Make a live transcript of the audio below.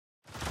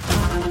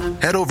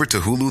Head over to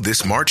Hulu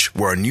this March,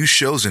 where our new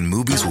shows and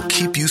movies will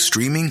keep you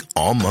streaming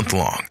all month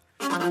long.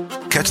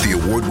 Catch the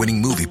award-winning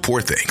movie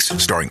Poor Things,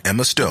 starring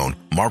Emma Stone,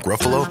 Mark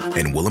Ruffalo,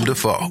 and Willem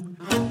Dafoe.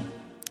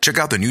 Check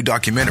out the new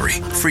documentary,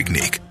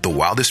 Freaknik, The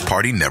Wildest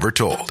Party Never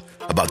Told,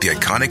 about the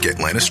iconic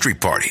Atlanta Street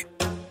Party.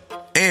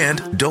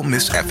 And don't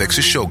miss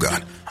FX's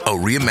Shogun, a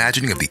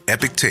reimagining of the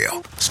epic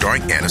tale,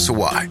 starring Anna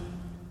Sawai.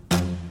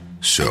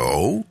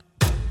 So,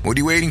 what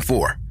are you waiting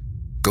for?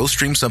 Go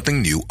stream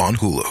something new on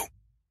Hulu.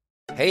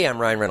 Hey, I'm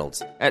Ryan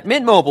Reynolds. At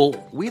Mint Mobile,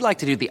 we like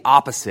to do the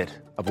opposite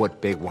of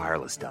what Big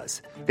Wireless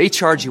does. They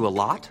charge you a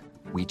lot,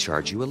 we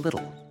charge you a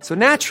little. So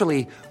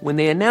naturally, when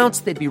they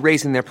announced they'd be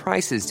raising their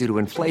prices due to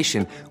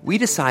inflation, we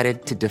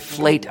decided to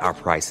deflate our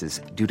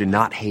prices due to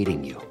not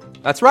hating you.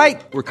 That's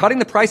right. We're cutting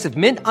the price of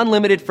Mint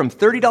Unlimited from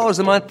 $30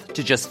 a month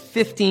to just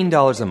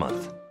 $15 a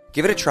month.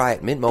 Give it a try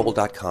at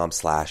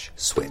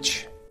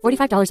mintmobile.com/switch.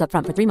 $45 up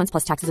front for 3 months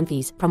plus taxes and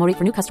fees. Promo rate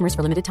for new customers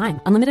for limited time.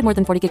 Unlimited more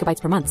than 40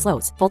 gigabytes per month.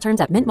 Slows full terms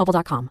at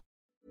mintmobile.com.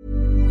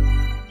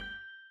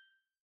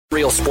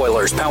 Real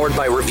spoilers powered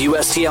by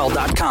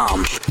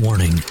ReviewSTL.com.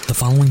 Warning, the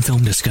following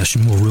film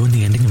discussion will ruin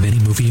the ending of any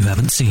movie you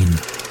haven't seen.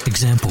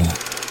 Example,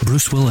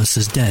 Bruce Willis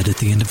is dead at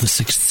the end of The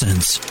Sixth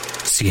Sense.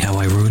 See how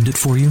I ruined it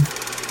for you?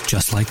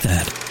 Just like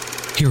that.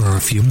 Here are a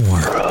few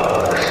more.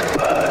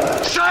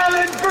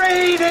 Silent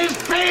breed is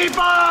people!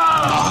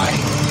 I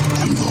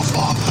am your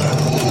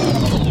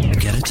father.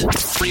 Get it?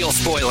 Real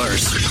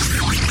spoilers.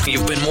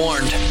 You've been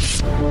warned.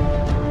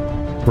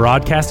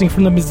 Broadcasting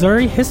from the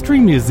Missouri History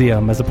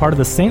Museum as a part of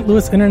the St.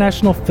 Louis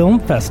International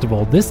Film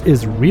Festival, this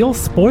is Real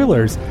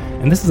Spoilers,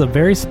 and this is a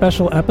very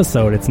special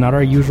episode. It's not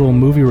our usual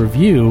movie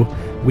review.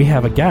 We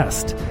have a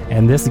guest,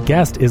 and this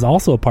guest is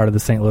also a part of the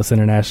St. Louis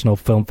International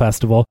Film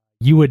Festival.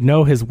 You would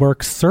know his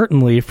work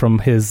certainly from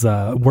his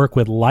work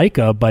with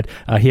LAIKA, but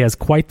he has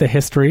quite the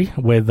history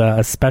with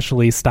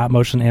especially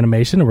stop-motion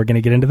animation, and we're going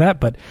to get into that.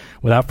 But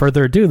without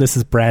further ado, this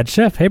is Brad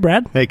Schiff. Hey,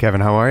 Brad. Hey,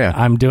 Kevin. How are you?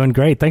 I'm doing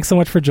great. Thanks so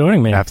much for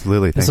joining me.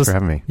 Absolutely. Thanks for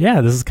having me.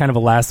 Yeah, this is kind of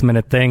a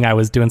last-minute thing. I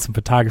was doing some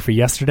photography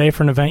yesterday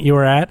for an event you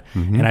were at,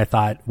 and I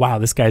thought, wow,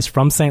 this guy's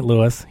from St.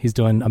 Louis. He's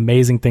doing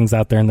amazing things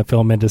out there in the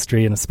film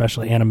industry and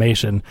especially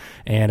animation.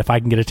 And if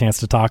I can get a chance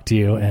to talk to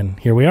you, and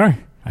here we are.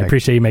 I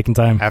appreciate you making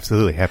time.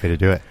 Absolutely. Happy to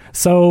do it.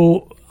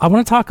 So I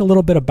want to talk a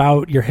little bit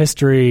about your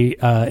history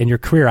and your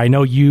career. I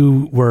know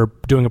you were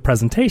doing a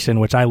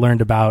presentation, which I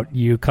learned about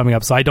you coming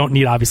up. So I don't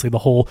need, obviously, the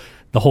whole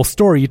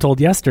story you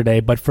told yesterday.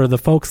 But for the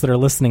folks that are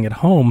listening at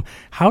home,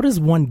 how does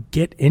one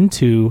get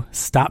into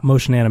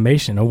stop-motion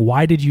animation? And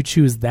why did you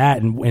choose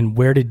that? And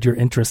where did your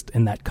interest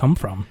in that come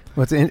from?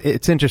 Well,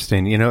 it's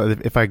interesting. You know,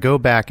 if I go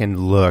back and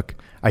look,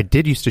 I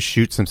did used to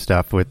shoot some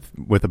stuff with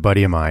a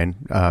buddy of mine,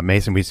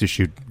 Mason. We used to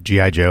shoot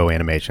G.I. Joe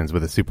animations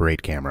with a Super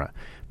 8 camera.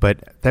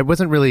 But that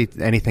wasn't really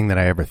anything that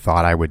I ever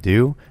thought I would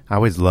do. I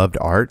always loved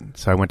art,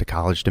 so I went to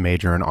college to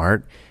major in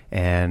art.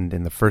 And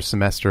in the first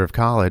semester of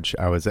college,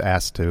 I was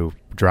asked to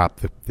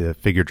drop the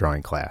figure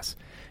drawing class.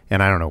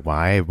 And I don't know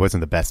why. It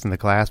wasn't the best in the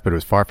class, but it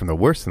was far from the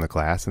worst in the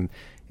class. And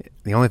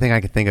the only thing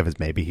I could think of is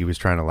maybe he was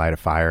trying to light a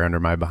fire under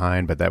my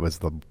behind, but that was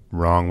the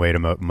wrong way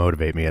to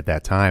motivate me at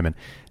that time.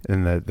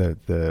 And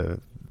the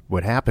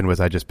what happened was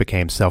I just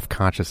became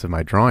self-conscious of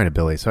my drawing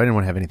ability, so I didn't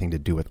want to have anything to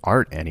do with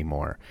art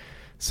anymore.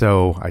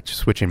 So I just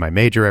switching my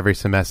major every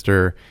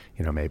semester,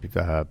 you know, maybe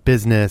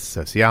business,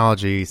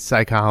 sociology,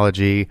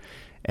 psychology,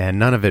 and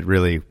none of it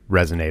really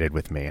resonated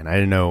with me. And I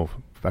didn't know,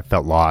 I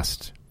felt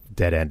lost,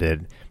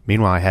 dead-ended.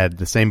 Meanwhile, I had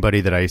the same buddy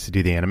that I used to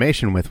do the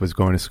animation with was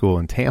going to school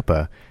in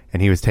Tampa,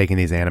 and he was taking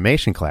these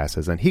animation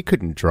classes, and he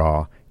couldn't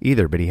draw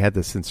either, but he had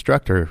this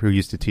instructor who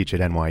used to teach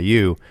at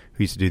NYU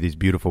who used to do these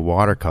beautiful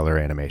watercolor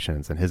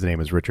animations, and his name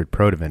was Richard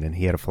Prodovan, and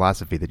he had a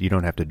philosophy that you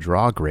don't have to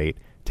draw great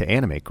to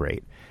animate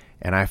great.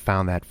 And I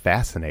found that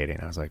fascinating.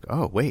 I was like,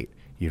 oh, wait,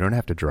 you don't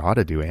have to draw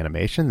to do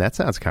animation? That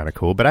sounds kind of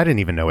cool, but I didn't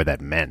even know what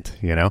that meant,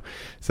 you know?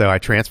 So I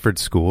transferred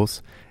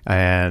schools,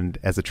 and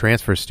as a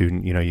transfer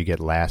student, you know, you get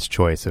last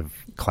choice of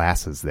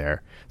classes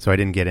there. So I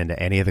didn't get into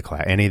any of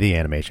the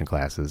animation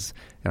classes,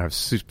 and I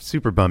was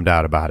super bummed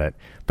out about it.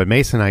 But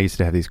Mason and I used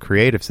to have these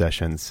creative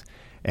sessions,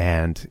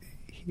 and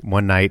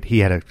one night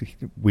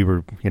we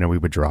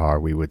would draw, or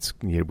we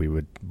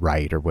would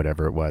write, or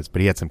whatever it was. But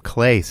he had some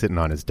clay sitting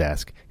on his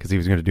desk because he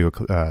was going to do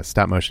a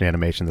stop motion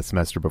animation the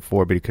semester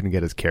before, but he couldn't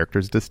get his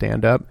characters to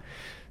stand up.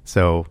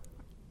 So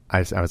I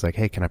was like,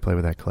 hey, can I play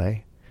with that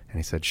clay? And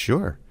he said,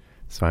 sure.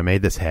 So I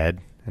made this head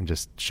and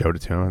just showed it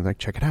to him. I was like,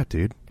 check it out,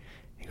 dude.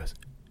 He goes,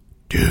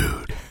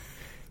 dude,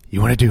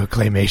 you want to do a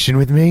claymation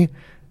with me?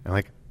 I'm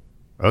like,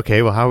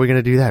 okay, well, how are we going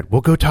to do that?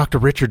 We'll go talk to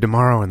Richard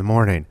tomorrow in the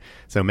morning.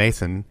 So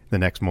Mason, the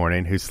next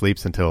morning, who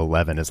sleeps until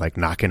 11, is like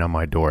knocking on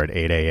my door at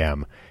 8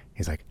 a.m.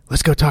 He's like,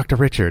 let's go talk to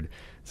Richard.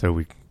 So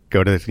we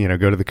go to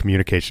the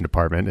communication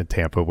department in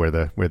Tampa where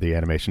the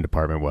animation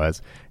department was.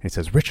 And he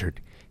says,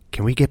 Richard,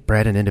 can we get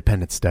Brad an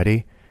independent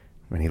study?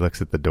 And he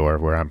looks at the door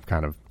where I'm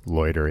kind of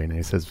loitering, and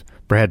he says,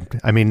 Brad,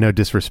 I mean, no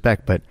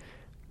disrespect, but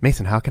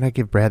Mason, how can I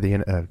give Brad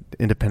the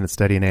independent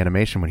study in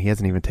animation when he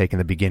hasn't even taken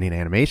the beginning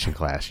animation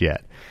class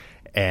yet?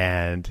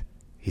 And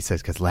he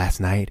says, because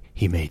last night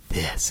he made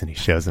this, and he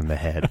shows him the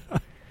head.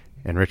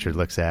 And Richard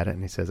looks at it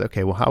and he says,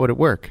 okay, well, how would it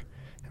work?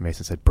 And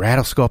Mason said, Brad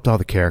will sculpt all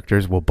the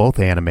characters. We'll both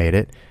animate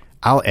it.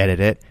 I'll edit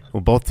it.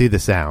 We'll both do the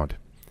sound.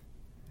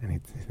 And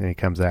then he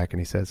comes back and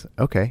he says,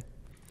 okay,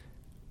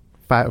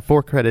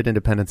 4-credit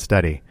independent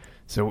study.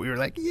 So we were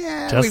like,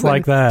 yeah. Just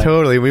like that.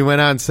 Totally. We went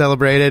out and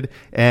celebrated.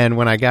 And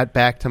when I got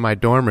back to my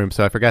dorm room,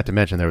 so I forgot to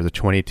mention there was a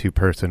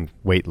 22-person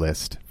wait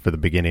list for the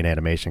beginning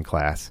animation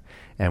class.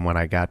 And when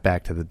I got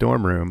back to the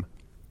dorm room,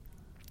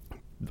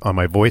 on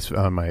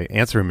my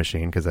answering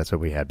machine, because that's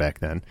what we had back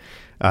then,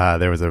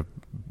 there was a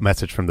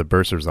message from the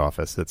bursar's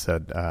office that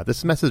said,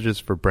 this message is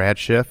for Brad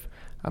Schiff.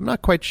 I'm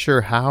not quite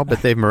sure how,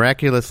 but they've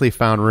miraculously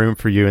found room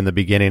for you in the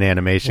beginning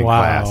animation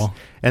class.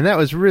 And that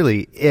was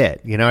really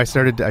it. You know, I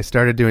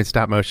started doing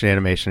stop motion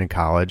animation in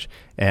college,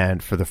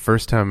 and for the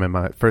first time in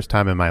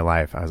my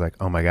life, I was like,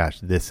 oh my gosh,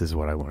 this is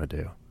what I want to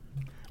do.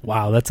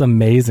 Wow, that's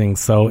amazing.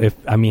 So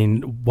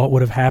what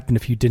would have happened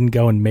if you didn't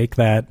go and make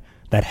that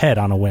head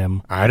on a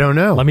whim? I don't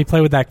know. Let me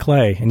play with that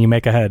clay, and you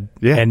make a head.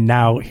 Yeah. And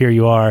now here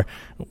you are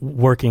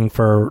working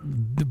for,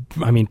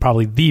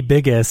 probably the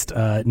biggest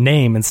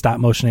name in stop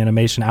motion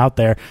animation out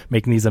there,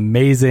 making these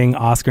amazing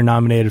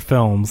Oscar-nominated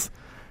films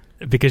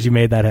because you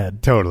made that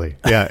head. Totally.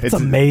 Yeah. it's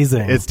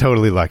amazing. It's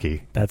totally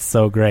lucky. That's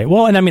so great.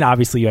 Well, and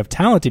obviously you have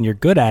talent and you're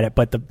good at it,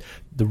 but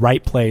the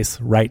right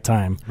place, right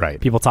time. Right.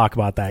 People talk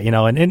about that,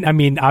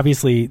 and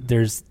obviously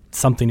there's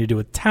something to do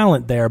with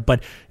talent there,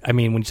 but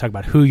when you talk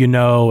about who you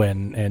know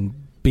and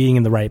being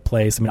in the right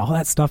place, all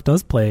that stuff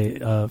does play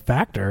a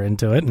factor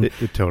into it. And,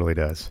 it totally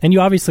does. And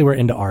you obviously were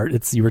into art.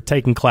 You were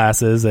taking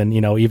classes, and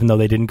even though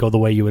they didn't go the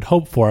way you would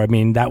hope for,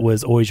 that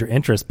was always your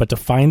interest. But to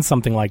find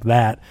something like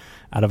that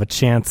out of a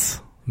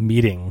chance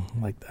meeting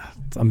like that,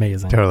 it's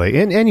amazing. Totally.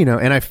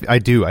 And I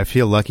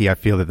feel lucky. I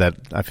feel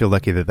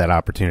lucky that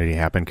opportunity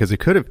happened, because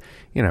it could have,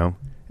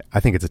 I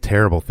think it's a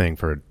terrible thing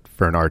for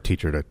an art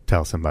teacher to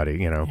tell somebody,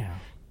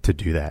 to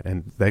do that.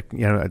 And that,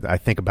 I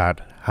think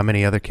about how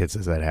many other kids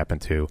does that happen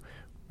to,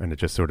 and it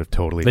just sort of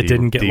totally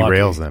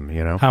derails them,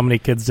 How many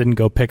kids didn't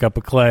go pick up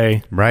a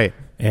clay, right,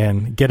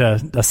 and get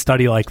a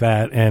study like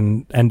that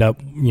and end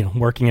up,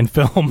 working in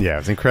film? Yeah, it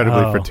was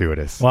incredibly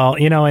fortuitous. Well,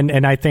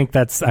 and I think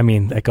that's,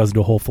 that goes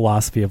into a whole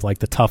philosophy of like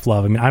the tough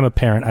love. I'm a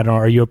parent. I don't know,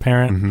 are you a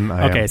parent? Mm-hmm,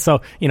 I am.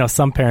 So,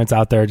 some parents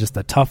out there are just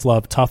the tough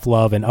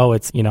love, and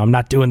it's, I'm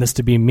not doing this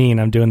to be mean.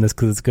 I'm doing this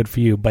because it's good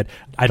for you, but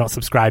I don't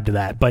subscribe to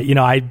that. But,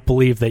 I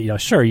believe that,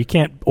 sure, you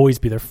can't always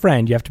be their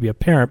friend. You have to be a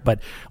parent, but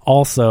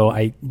also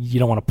you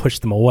don't want to push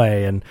them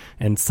away.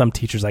 And some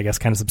teachers, I guess,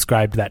 kind of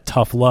subscribe to that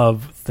tough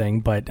love thing.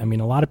 But, a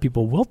lot of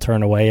people will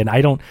turn away, and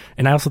I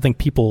also think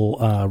people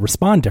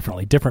respond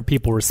differently. Different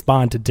people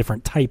respond to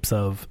different types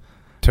of.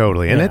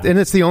 Totally. And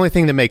it's the only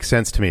thing that makes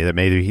sense to me, that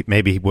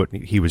maybe what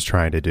he was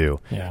trying to do.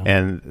 Yeah.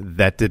 And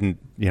that didn't,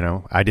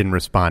 I didn't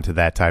respond to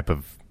that type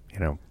of,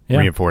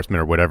 reinforcement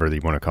or whatever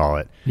you want to call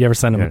it. You ever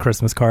send him a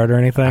Christmas card or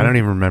anything? I don't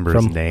even remember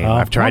his name.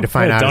 I've tried to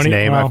find out his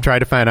name. I've tried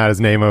to find out his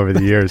name over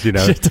the years,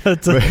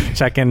 to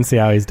check in and see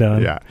how he's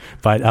doing. Yeah.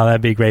 But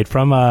that'd be great.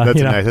 From that's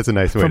a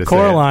nice way to say it. From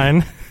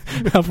Coraline,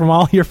 from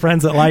all your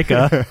friends at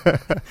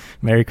LAIKA.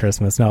 Merry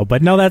Christmas. No,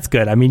 that's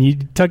good. You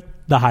took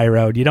the high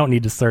road. You don't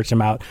need to search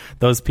them out.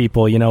 Those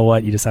people, you know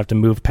what? You just have to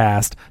move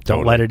past.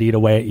 Don't let it eat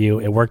away at you.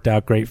 It worked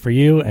out great for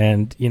you,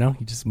 and you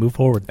just move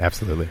forward.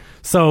 Absolutely.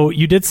 So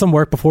you did some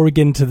work before we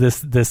get into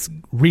this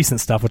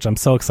recent stuff, which I'm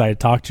so excited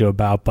to talk to you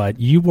about. But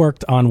you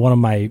worked on one of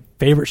my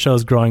favorite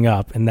shows growing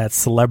up, and that's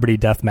Celebrity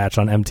Deathmatch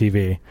on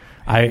MTV.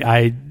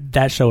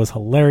 That show was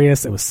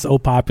hilarious. It was so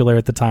popular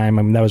at the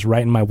time. That was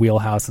right in my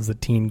wheelhouse as a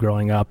teen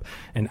growing up.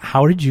 And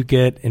how did you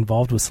get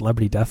involved with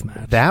Celebrity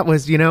Deathmatch? That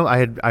was,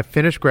 I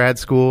finished grad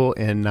school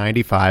in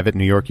 '95 at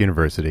New York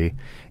University,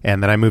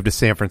 and then I moved to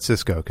San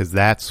Francisco because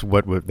that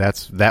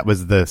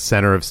was the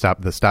center of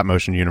the stop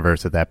motion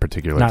universe at that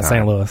particular time.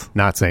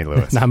 Not St.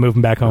 Louis. Not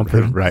moving back home.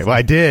 Right. Well,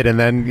 I did, and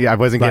then I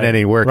wasn't getting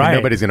any work. Right. And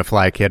nobody's going to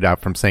fly a kid out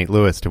from St.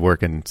 Louis to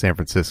work in San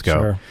Francisco,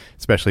 sure.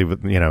 Especially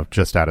with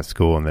just out of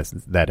school and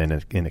that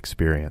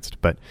inexperienced.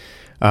 But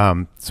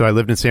so I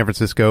lived in San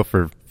Francisco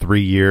for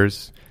 3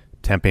 years,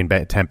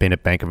 temping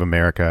at Bank of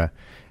America,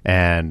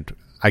 and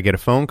I get a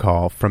phone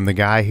call from the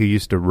guy who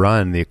used to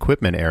run the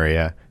equipment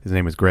area. His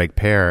name was Greg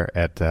Pear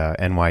at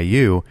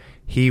NYU.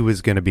 He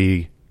was going to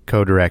be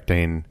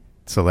co-directing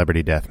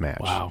Celebrity Deathmatch.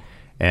 Wow.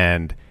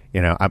 And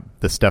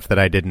the stuff that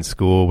I did in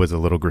school was a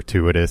little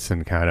gratuitous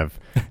and kind of,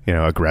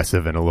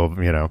 aggressive and a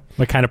little,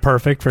 Like kind of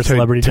perfect for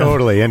Celebrity Deathmatch.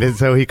 Totally. And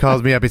so he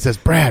calls me up. He says,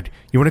 Brad,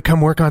 you want to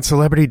come work on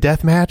Celebrity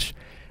Deathmatch?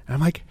 And I'm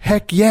like,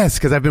 heck yes,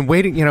 because I've been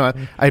waiting,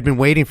 I've been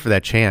waiting for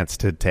that chance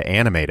to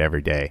animate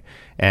every day.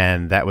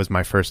 And that was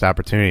my first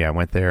opportunity. I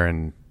went there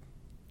in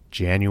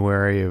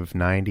January of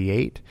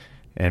 '98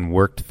 and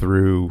worked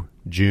through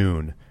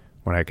June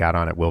when I got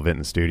on at Will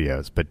Vinton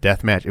Studios. But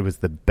Deathmatch, it was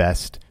the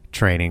best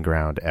training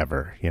ground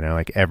ever.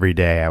 Every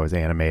day I was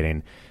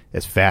animating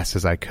as fast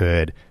as I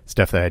could,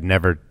 stuff that I'd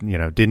never,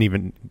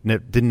 didn't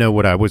know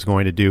what I was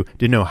going to do,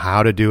 didn't know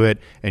how to do it,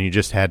 and you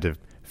just had to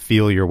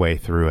feel your way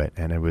through it.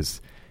 And it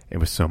was it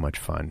was so much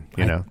fun,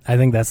 you know? I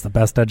think that's the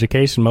best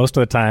education most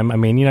of the time. I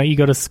mean, you know, you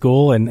go to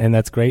school and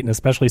that's great. And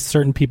especially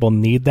certain people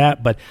need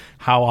that. But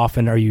how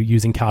often are you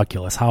using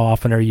calculus? How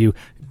often are you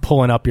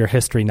pulling up your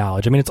history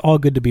knowledge? I mean, it's all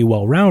good to be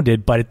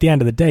well-rounded, but at the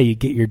end of the day, you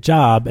get your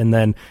job and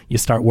then you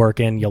start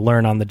working, you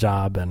learn on the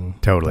job.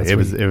 And totally. It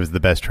was the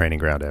best training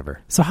ground ever.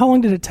 So how long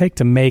did it take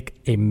to make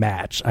a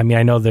match? I mean,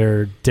 I know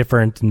they're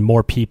different and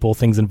more people,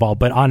 things involved,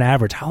 but on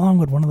average, how long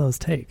would one of those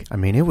take? I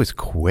mean, it was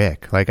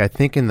quick. Like, I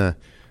think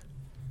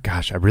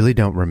gosh, I really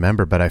don't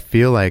remember, but I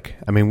feel like,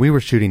 I mean, we were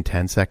shooting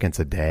 10 seconds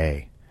a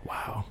day.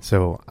 Wow.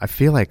 So I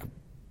feel like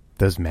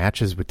those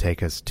matches would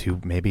take us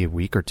maybe a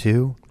week or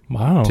two.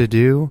 Wow. To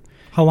do.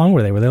 How long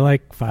were they? Were they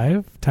like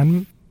 5,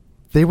 10?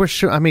 They were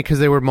I mean, because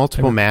there were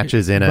multiple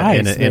matches in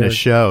a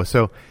show.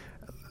 So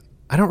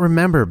I don't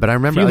remember, but I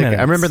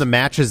remember the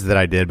matches that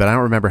I did, but I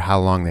don't remember how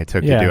long they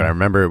took to do it. I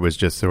remember it was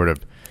just sort of,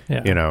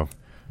 you know,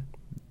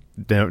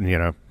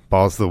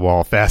 balls to the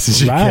wall fast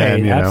as you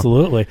can. You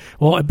absolutely.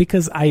 Know? Well,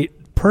 because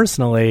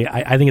personally,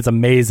 I think it's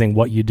amazing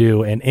what you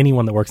do, and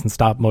anyone that works in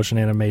stop motion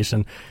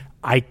animation,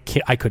 I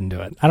couldn't do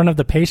it. I don't have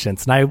the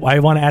patience. And I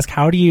want to ask,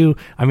 do you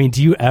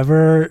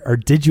ever, or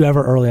did you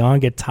ever early on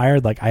get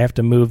tired? Like, I have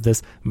to move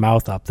this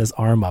mouth up, this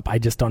arm up. I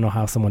just don't know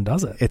how someone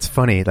does it. It's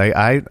funny. Like,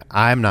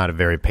 I'm not a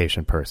very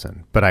patient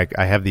person, but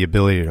I have the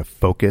ability to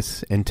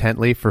focus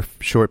intently for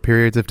short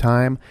periods of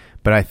time.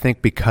 But I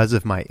think because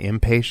of my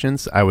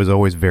impatience, I was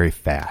always very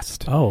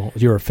fast. Oh,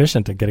 you were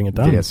efficient at getting it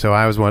done. Yeah, so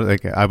I was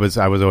I was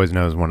always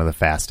known as one of the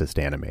fastest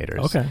animators.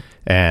 Okay.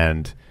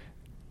 And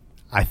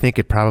I think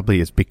it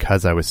probably is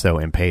because I was so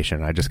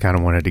impatient. I just kind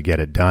of wanted to get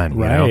it done,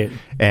 you know?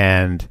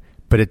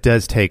 But it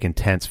does take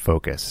intense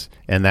focus.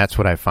 And that's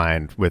what I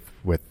find with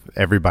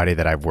everybody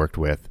that I've worked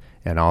with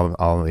and all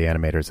of the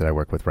animators that I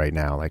work with right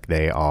now. Like,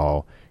 they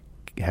all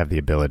have the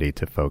ability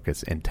to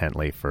focus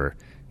intently for,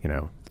 you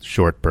know,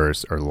 short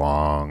bursts or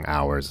long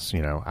hours,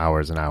 you know,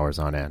 hours and hours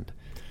on end.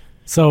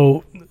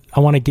 So I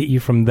want to get you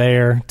from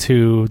there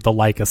to the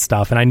LAIKA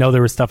stuff. And I know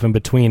there was stuff in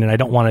between, and I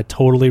don't want to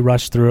totally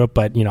rush through it,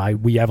 but, you know,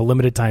 we have a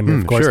limited time here,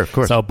 of course. Sure, of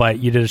course. So, but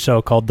you did a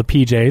show called The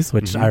PJs,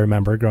 which I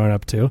remember growing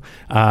up too.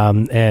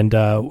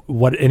 What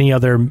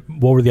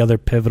were the other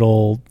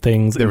pivotal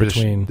things in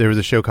between? There was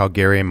a show called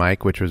Gary and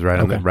Mike, which was right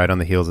on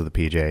the heels of The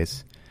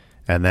PJs.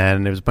 And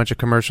then there was a bunch of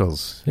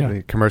commercials,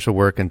 commercial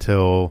work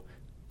until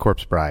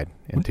Corpse Bride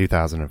in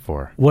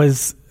 2004.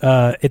 Was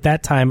at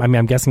that time, I mean,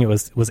 I'm guessing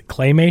was it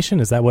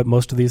claymation? Is that what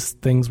most of these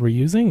things were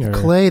using? Or?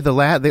 Clay.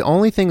 The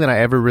only thing that I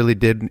ever really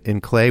did in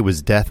clay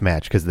was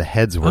deathmatch, because the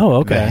heads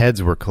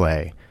were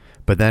clay.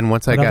 But then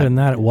other than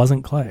that, it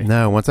wasn't clay.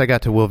 No, once I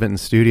got to Will Vinton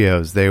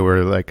Studios, they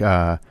were like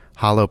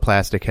hollow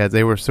plastic heads.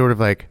 They were sort of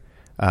like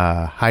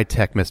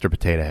high-tech Mr.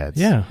 Potato Heads.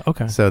 Yeah,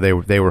 okay. So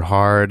they were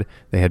hard.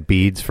 They had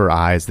beads for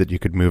eyes that you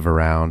could move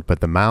around,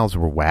 but the mouths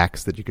were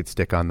wax that you could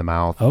stick on the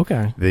mouth.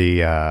 Okay.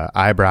 The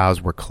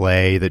eyebrows were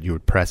clay that you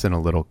would press in a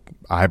little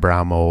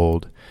eyebrow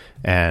mold,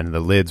 and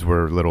the lids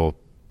were little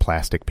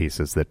plastic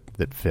pieces that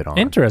fit on.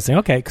 Interesting.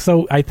 Okay,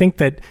 so I think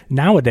that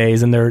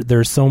nowadays, and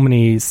there's so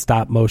many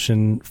stop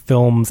motion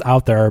films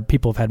out there,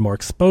 people have had more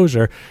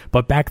exposure.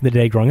 But back in the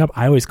day, growing up,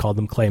 I always called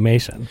them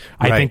claymation.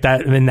 I think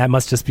that, I mean, that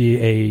must just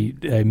be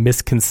a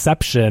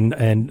misconception,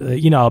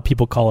 and you know,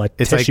 people call it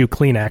tissue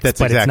Kleenex, that's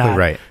but exactly it's not.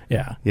 Right.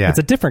 Yeah, yeah, it's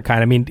a different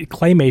kind. I mean,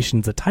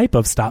 claymation's a type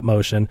of stop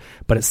motion,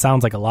 but it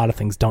sounds like a lot of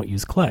things don't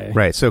use clay.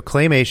 Right. So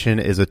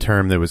claymation is a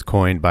term that was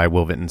coined by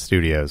Will Vinton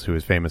Studios, who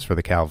is famous for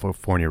the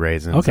California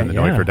Raisins and the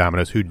Noid for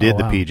Dominoes, who did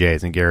the PJs,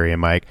 and Gary and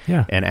Mike,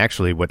 and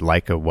actually what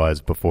LAIKA was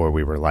before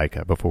we were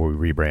LAIKA, before we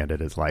rebranded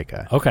as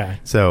LAIKA. Okay.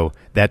 So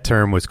that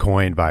term was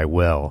coined by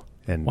Will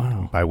and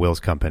by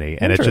Will's company,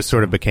 and it just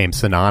sort of became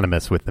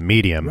synonymous with the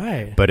medium.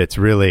 Right. But it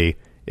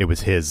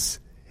was his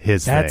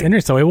That's thing.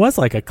 Interesting. So it was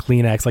like a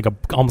Kleenex,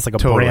 almost like a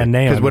brand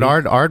name. Because what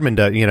Aardman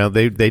does, you know,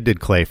 they did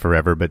clay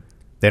forever, but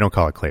they don't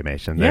call it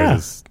claymation.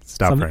 There's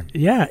stop frame.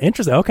 Yeah,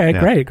 interesting.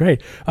 Okay,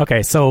 great.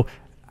 Okay, so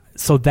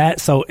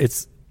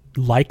it's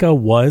LAIKA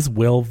was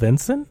Will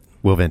Vinton?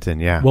 Will Vinton,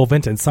 yeah. Will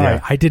Vinton,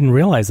 sorry. I didn't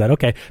realize that.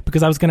 Okay,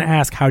 because I was going to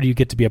ask, how do you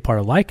get to be a part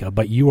of LAIKA?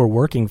 But you were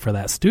working for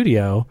that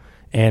studio,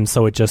 and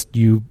so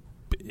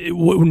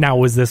now,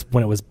 was this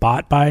when it was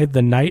bought by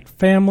the Knight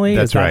family?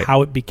 That's Is that right.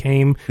 how it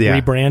became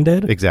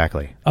rebranded?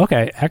 Exactly.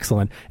 Okay,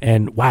 excellent.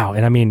 And wow,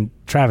 and I mean,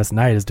 Travis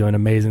Knight is doing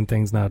amazing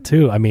things now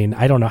too. I mean,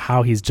 I don't know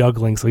how he's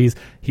juggling. So he's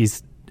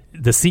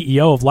the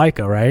CEO of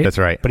LAIKA, right? That's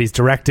right. But he's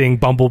directing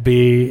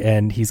Bumblebee,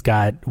 and he's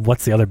got,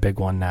 what's the other big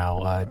one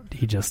now?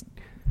 He's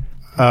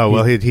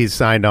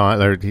signed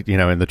on, or you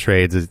know, in the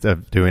trades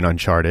of doing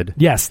Uncharted.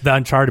 Yes, the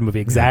Uncharted movie,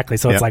 exactly.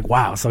 So it's like,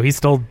 wow. So he's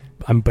still,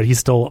 but he's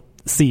still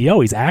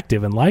CEO. He's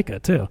active in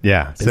LAIKA too.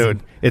 Yeah. So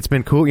it's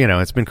been cool. You know,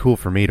 it's been cool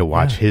for me to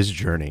watch his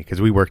journey, because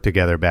we worked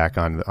together back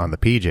on the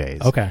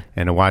PJs. Okay.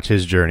 And to watch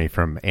his journey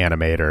from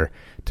animator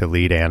to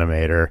lead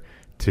animator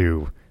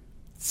to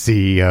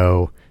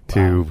CEO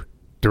to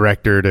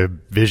director to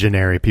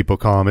visionary, people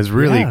call him, is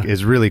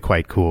really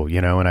quite cool.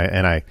 You know,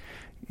 and I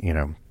you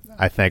know,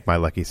 I thank my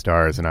lucky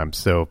stars, and I'm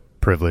so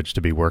privileged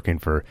to be working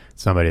for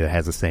somebody that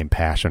has the same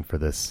passion for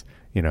this,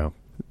 you know,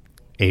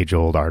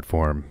 age-old art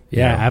form.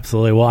 Yeah,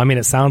 absolutely. Well, I mean,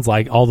 it sounds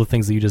like all the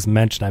things that you just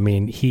mentioned, I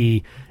mean,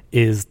 he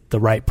is the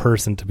right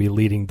person to be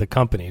leading the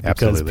company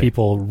because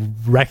people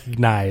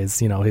recognize,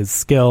 his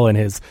skill and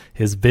his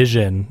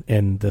vision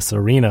in this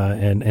arena.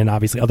 And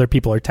obviously other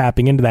people are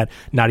tapping into that,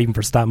 not even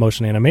for stop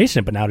motion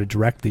animation, but now to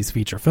direct these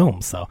feature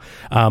films. So,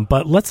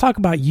 but let's talk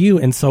about you.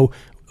 And so,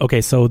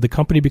 so the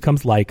company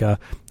becomes LAIKA,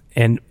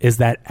 and is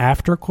that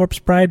after Corpse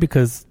Bride?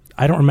 Because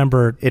I don't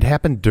remember. It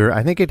happened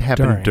I think it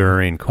happened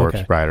during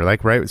Corpse Bride, or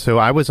right. So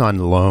I was on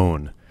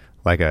loan,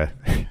 like a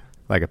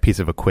piece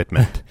of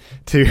equipment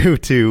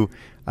to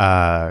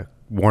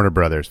Warner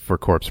Brothers for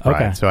Corpse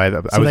Bride. Okay. So I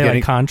was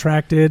getting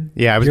contracted.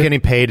 Yeah, I was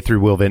getting paid through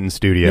Will Vinton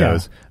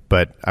Studios,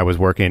 but I was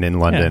working in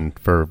London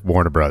for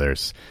Warner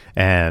Brothers.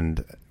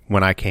 And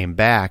when I came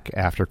back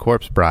after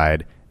Corpse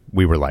Bride,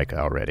 we were LAIKA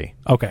already.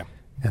 Okay.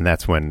 And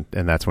that's when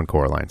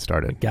Coraline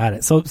started. Got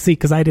it. So see,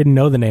 because I didn't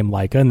know the name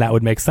LAIKA, and that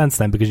would make sense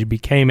then, because you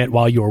became it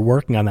while you were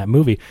working on that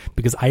movie.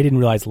 Because I didn't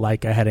realize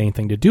LAIKA had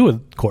anything to do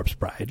with Corpse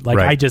Bride.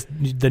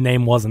 The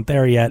name wasn't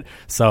there yet,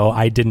 so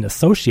I didn't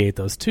associate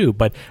those two.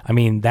 But I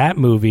mean, that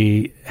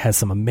movie has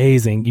some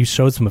amazing. You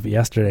showed some of it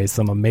yesterday.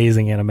 Some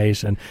amazing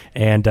animation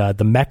and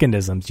the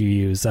mechanisms you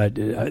use.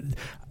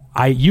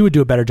 You would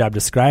do a better job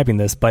describing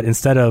this, but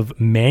instead of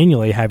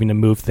manually having to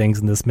move things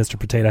in this Mr.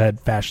 Potato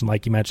Head fashion,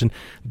 like you mentioned,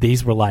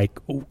 these were like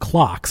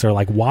clocks or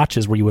like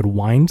watches where you would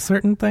wind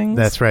certain things.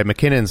 That's right.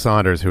 McKinnon and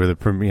Saunders, who are the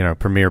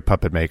premier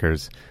puppet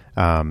makers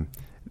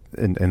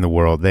in the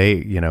world,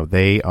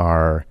 they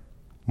are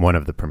one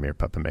of the premier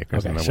puppet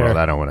makers in the world.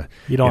 I don't want to.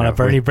 You don't want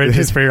to burn any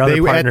bridges for your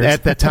other partners.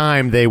 At the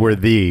time, they were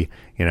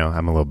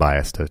I'm a little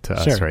biased to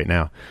us right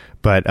now,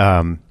 but.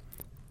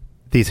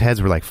 These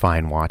heads were like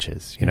fine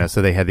watches,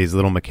 so they had these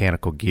little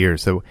mechanical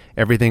gears. So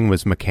everything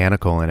was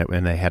mechanical in it,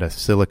 and they had a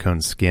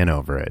silicone skin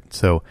over it.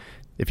 So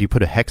if you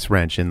put a hex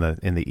wrench in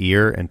the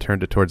ear and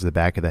turned it towards the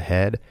back of the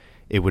head,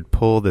 it would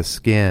pull the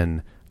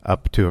skin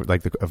up to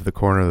the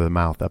corner of the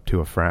mouth up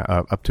to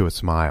a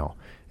smile.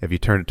 If you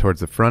turned it towards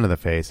the front of the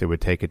face, it would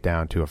take it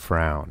down to a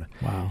frown.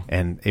 Wow.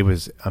 And it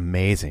was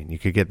amazing. You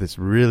could get this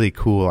really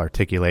cool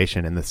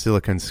articulation, and the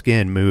silicone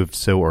skin moved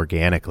so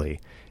organically.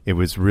 It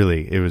was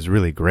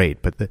really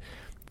great. But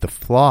the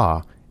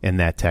flaw in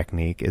that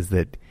technique is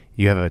that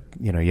you have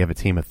a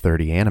team of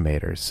 30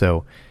 animators.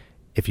 So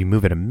if you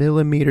move it a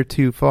millimeter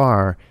too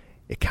far,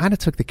 it kind of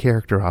took the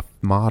character off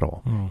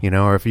model,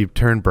 or if you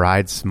turn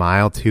Bride's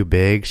smile too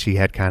big, she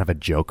had kind of a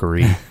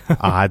jokery,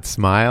 odd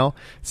smile.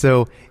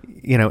 So,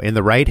 in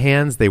the right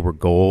hands, they were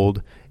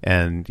gold,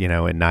 and,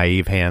 in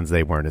naive hands,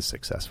 they weren't as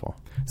successful.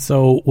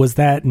 So was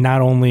that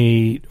not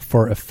only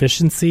for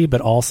efficiency, but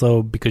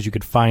also because you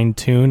could fine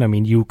tune? I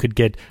mean, you could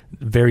get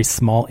very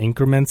small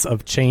increments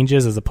of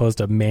changes as opposed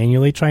to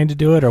manually trying to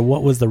do it, or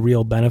what was the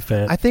real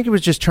benefit? I think it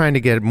was just trying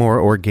to get a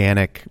more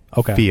organic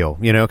feel,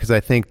 because I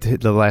think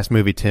the last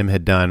movie Tim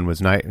had done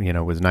was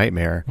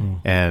Nightmare,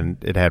 and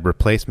it had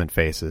replacement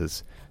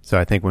faces. So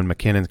I think when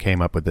McKinnon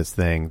came up with this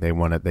thing,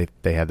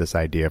 they had this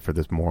idea for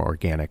this more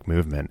organic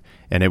movement,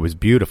 and it was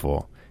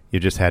beautiful. You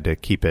just had to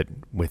keep it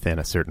within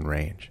a certain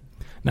range.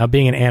 Now,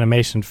 being an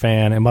animation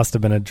fan, it must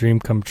have been a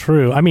dream come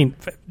true. I mean,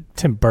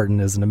 Tim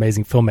Burton is an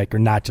amazing filmmaker,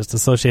 not just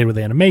associated with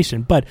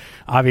animation, but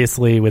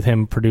obviously with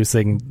him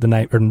producing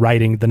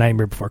writing The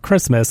Nightmare Before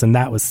Christmas, and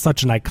that was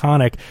such an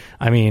iconic.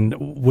 I mean,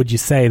 would you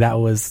say that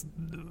was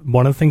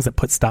one of the things that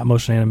put stop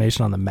motion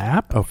animation on the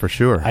map? Oh, for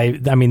sure.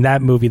 I mean,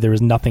 that movie, there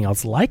was nothing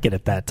else like it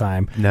at that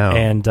time. No.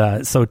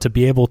 And so to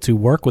be able to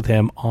work with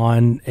him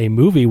on a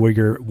movie where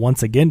you're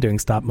once again doing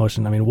stop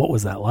motion, I mean, what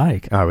was that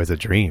like? Oh, it was a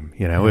dream.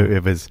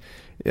 It was.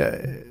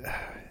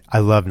 I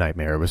love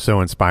Nightmare. It was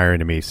so inspiring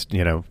to me.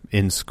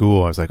 In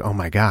school, I was like, "Oh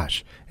my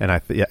gosh!" And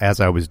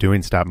as I was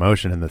doing stop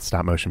motion, and the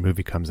stop motion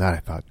movie comes out, I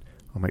thought,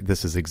 "Oh my,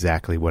 this is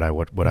exactly what I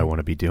want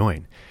to be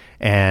doing."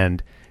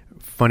 And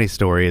funny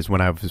story is,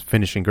 when I was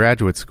finishing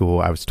graduate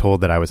school, I was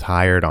told that I was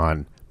hired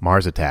on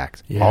Mars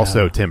Attacks,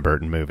 also Tim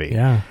Burton movie.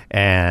 Yeah.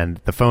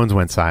 And the phones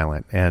went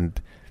silent, and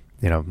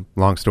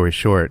long story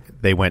short,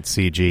 they went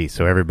CG,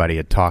 so everybody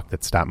had talked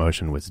that stop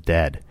motion was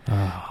dead.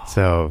 Oh.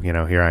 So,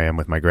 here I am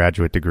with my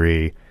graduate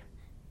degree,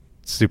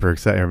 super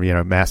excited,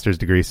 master's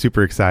degree,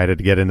 super excited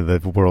to get into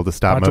the world of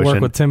stop motion. To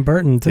work with Tim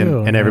Burton,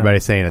 too. And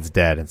everybody's saying it's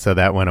dead, and so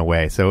that went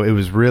away. So it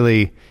was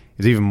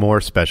even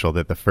more special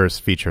that the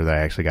first feature that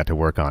I actually got to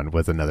work on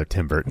was another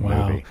Tim Burton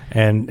movie.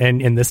 And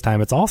in this time,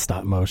 it's all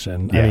stop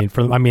motion. Yeah.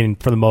 For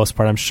the most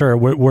part, I'm sure.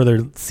 Were there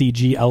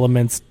CG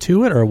elements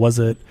to it, or was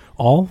it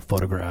all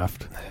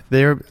photographed?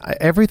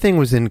 Everything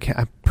was in.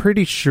 I'm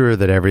pretty sure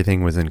that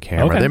everything was in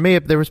camera. Okay.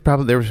 There was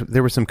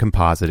some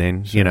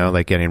compositing, sure.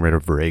 like getting rid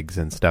of rigs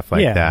and stuff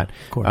like that.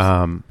 Of course.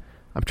 I'm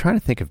trying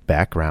to think if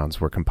backgrounds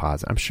were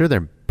composite. I'm sure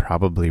there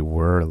probably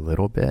were a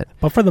little bit,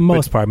 but for the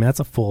most part, I mean, that's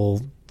a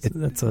full.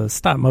 It's a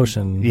stop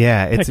motion.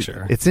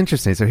 Picture. It's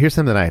interesting. So here's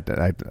something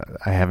I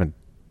haven't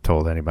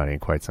told anybody in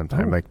quite some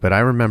time. But I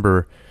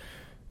remember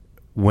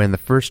when the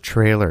first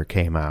trailer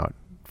came out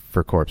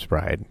for Corpse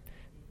Bride.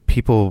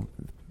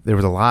 There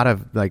was a lot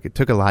of it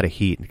took a lot of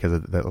heat because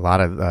of a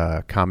lot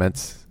of comment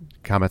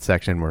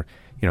section were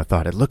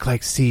thought it looked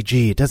like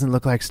CG. It doesn't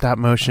look like stop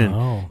motion.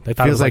 Oh, they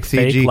thought it was like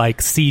CG. fake, like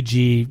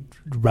CG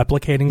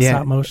replicating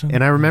stop motion.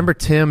 And I remember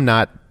Tim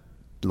not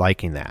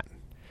liking that,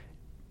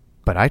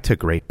 but I took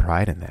great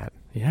pride in that.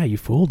 Yeah, you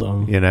fooled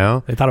them.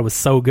 They thought it was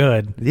so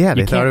good. Yeah,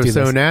 they thought it was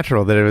so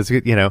natural that it was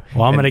good. Well,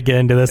 I'm going to get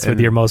into this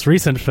with your most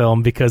recent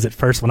film, because at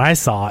first when I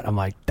saw it, I'm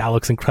like, that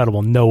looks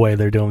incredible. No way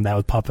they're doing that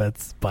with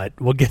puppets, but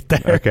we'll get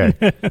there.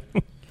 Okay.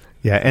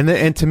 Yeah,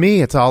 and to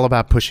me, it's all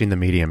about pushing the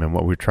medium and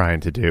what we're trying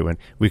to do. And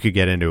we could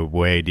get into a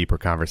way deeper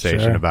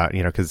conversation about,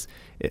 because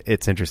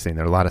it's interesting.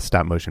 There are a lot of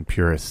stop motion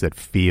purists that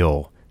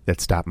feel that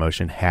stop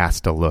motion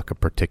has to look a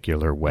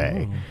particular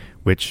way,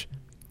 which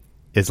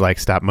is like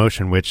stop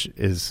motion, which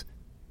is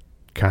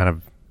kind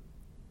of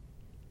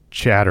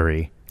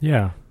chattery.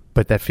 Yeah.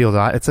 But that feels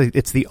odd.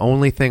 It's the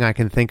only thing I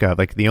can think of,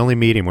 like the only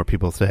medium where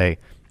people say,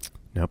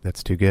 nope,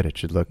 that's too good. It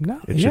should look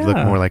look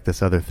more like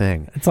this other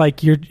thing. It's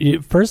like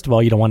first of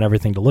all, you don't want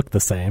everything to look the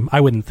same.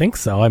 I wouldn't think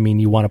so. I mean,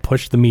 you want to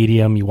push the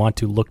medium, you want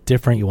to look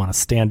different, you want to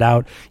stand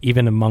out.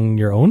 Even among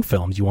your own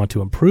films, you want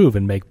to improve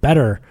and make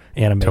better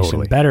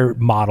animation, better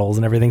models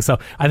and everything. So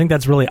I think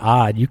that's really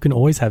odd. You can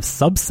always have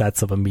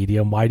subsets of a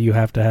medium. Why do you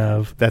have to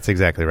have... That's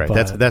exactly right.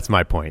 That's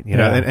my point.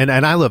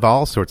 And I love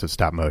all sorts of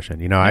stop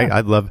motion.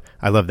 I love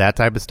that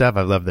type of stuff.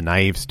 I love the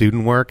naive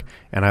student work,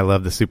 and I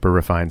love the super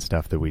refined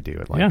stuff that we do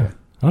at LAIKA. Yeah.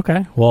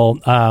 Okay. Well,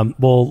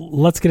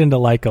 let's get into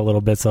LAIKA a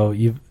little bit. So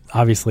you've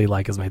obviously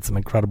LAIKA's made some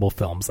incredible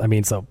films. I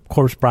mean, so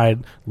Corpse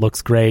Bride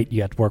looks great.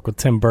 You had to work with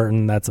Tim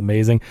Burton. That's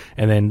amazing.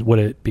 And then would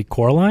it be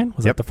Coraline?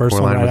 Was that the first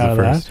Coraline one right out of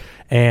first. that?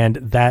 And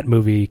that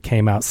movie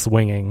came out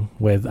swinging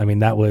with, I mean,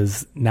 that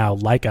was now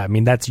LAIKA. I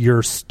mean, that's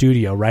your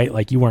studio, right?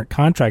 Like you weren't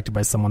contracted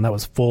by someone. That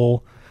was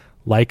full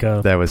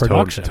LAIKA That was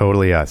production.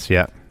 Totally us.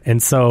 Yeah.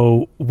 And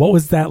so what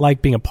was that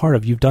like being a part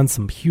of? You've done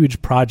some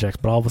huge projects,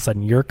 but all of a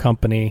sudden your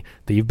company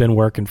that you've been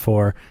working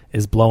for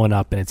is blowing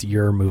up and it's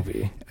your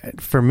movie.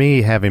 For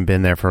me, having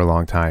been there for a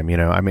long time,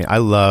 I mean, I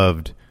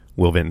loved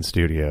Will Vinton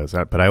Studios,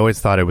 but I always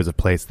thought it was a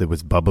place that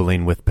was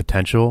bubbling with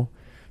potential,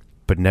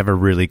 but never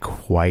really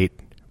quite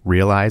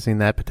realizing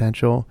that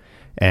potential.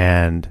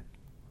 And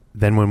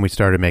then when we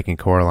started making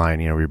Coraline,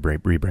 we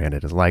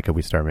rebranded as LAIKA,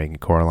 we started making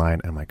Coraline,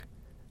 and I'm like,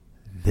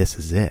 this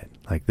is it.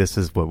 Like, this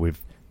is what we're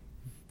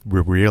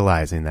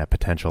realizing, that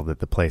potential that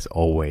the place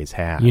always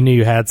had. You knew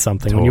you had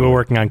something when you were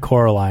working on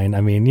Coraline.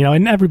 I mean,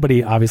 and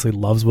everybody obviously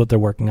loves what they're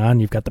working on.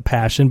 You've got the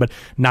passion, but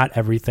not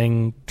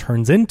everything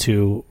turns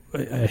into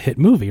a hit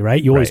movie,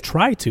 right? You always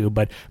try to,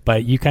 but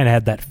you kind of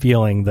had that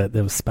feeling that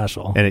it was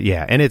special.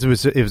 And it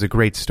was a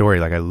great story.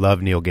 Like, I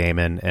love Neil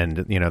Gaiman, and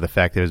the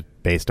fact that it was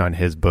based on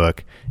his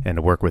book, and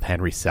to work with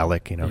Henry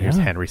Selick. Here's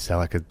Henry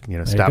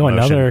Selick, stop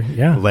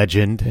motion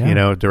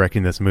legend.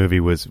 Directing this movie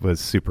was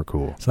super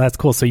cool. So that's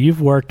cool. So you've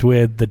worked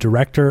with the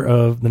director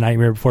of The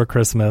Nightmare Before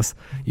Christmas.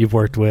 You've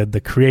worked with the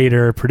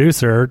creator,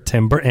 producer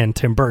Tim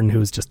Burton,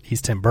 who's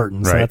he's Tim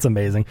Burton. So that's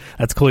amazing.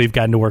 That's cool. You've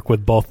gotten to work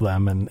with both of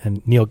them,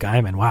 and Neil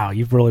Gaiman. Wow,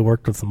 you've really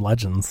worked with some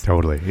legends.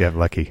 Totally. Yeah,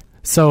 lucky.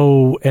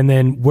 So, and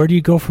then where do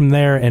you go from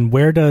there, and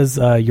where does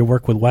your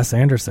work with Wes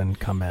Anderson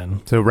come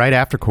in? So right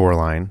after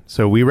Coraline,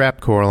 so we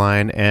wrapped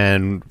Coraline,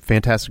 and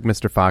Fantastic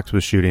Mr. Fox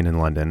was shooting in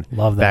London.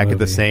 Love that back movie. At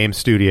the same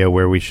studio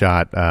where we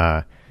shot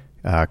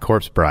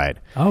Corpse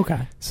Bride. Oh,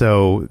 okay.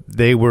 So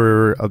they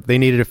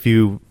needed a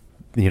few,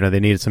 they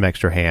needed some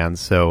extra hands.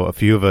 So a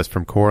few of us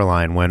from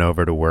Coraline went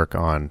over to work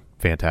on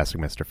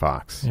Fantastic Mr.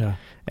 Fox. Yeah.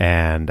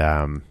 And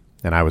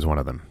I was one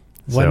of them.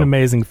 What an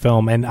amazing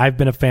film. And I've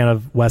been a fan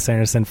of Wes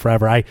Anderson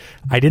forever. I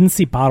didn't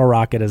see Bottle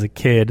Rocket as a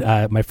kid.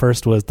 My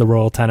first was The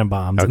Royal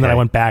Tenenbaums. Okay. And then I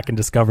went back and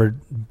discovered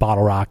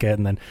Bottle Rocket.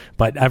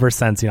 But ever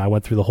since, I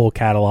went through the whole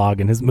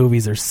catalog, and his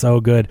movies are so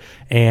good.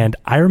 And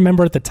I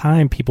remember at the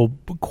time people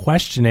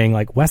questioning,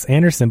 like, Wes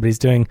Anderson, but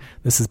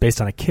this is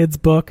based on a kid's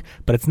book,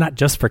 but it's not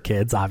just for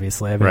kids,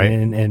 obviously. I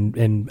mean,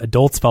 and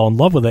adults fell in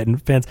love with it, and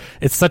fans,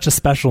 it's such a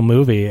special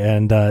movie.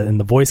 And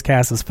the voice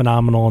cast is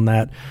phenomenal in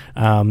that.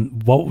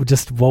 What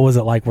was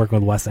it like working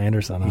with Wes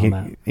Anderson on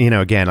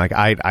that? Again, like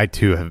I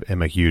too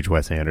am a huge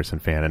Wes Anderson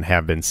fan, and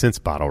have been since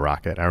Bottle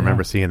Rocket. I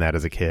remember seeing that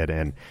as a kid,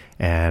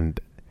 and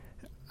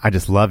I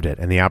just loved it.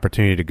 And the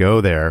opportunity to go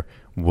there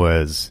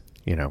was,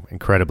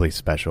 incredibly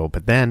special.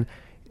 But then,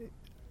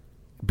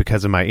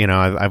 because of my,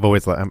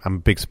 I'm a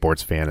big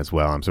sports fan as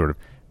well. I'm sort of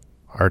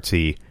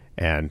artsy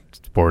and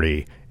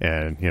sporty,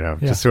 and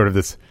just sort of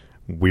this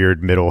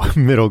weird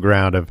middle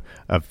ground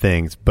of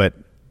things. But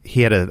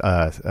he had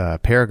a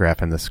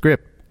paragraph in the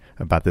script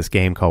about this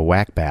game called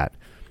Whack-Bat.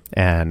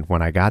 And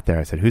when I got there,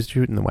 I said, who's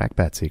shooting the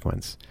Whack-Bat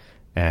sequence?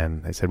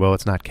 And they said, well,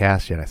 it's not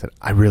cast yet. I said,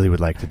 I really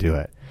would like to do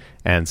it.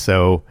 And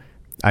so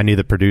I knew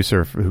the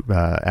producer,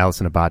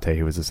 Alison Abate,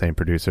 who was the same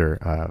producer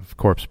of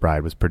Corpse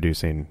Bride, was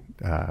producing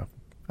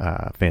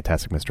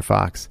Fantastic Mr.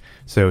 Fox.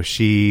 So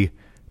she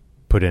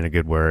put in a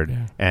good word,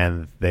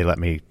 and they let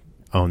me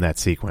own that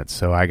sequence.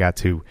 So I got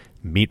to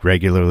meet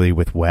regularly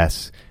with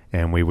Wes,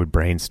 and we would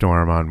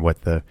brainstorm on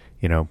what the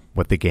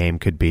what the game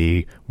could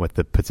be, what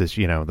the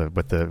position,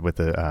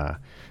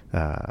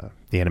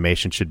 the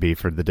animation should be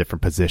for the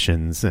different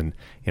positions, and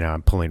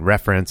I'm pulling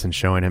reference and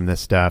showing him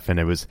this stuff, and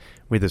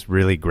we had this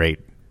really great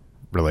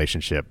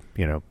relationship,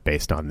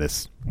 based on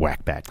this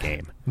Whack-Bat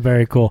game.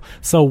 Very cool.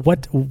 So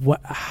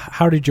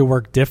how did your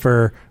work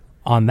differ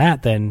on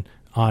that then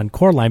on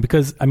Coraline?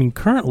 Because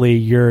currently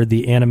you're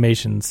the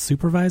animation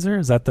supervisor.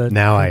 Is that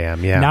now I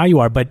am? Yeah. Now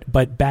you are.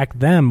 But back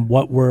then,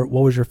 what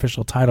was your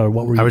official title, or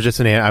what were you? I was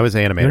an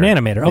animator. You're an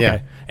animator. Okay.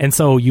 Yeah. And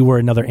so you were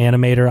another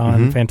animator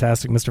on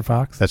Fantastic Mr.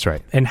 Fox. That's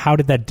right. And how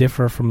did that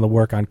differ from the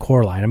work on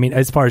Coraline?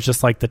 As far as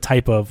just like the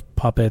type of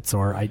puppets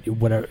or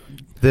whatever.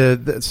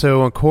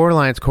 So on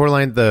Coraline,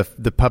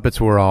 the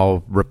puppets were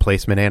all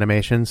replacement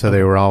animation. So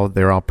they were all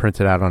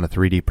printed out on a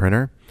 3D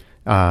printer.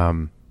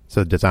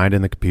 So designed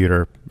in the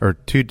computer, or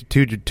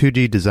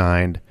 2D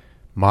designed,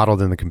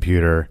 modeled in the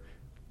computer,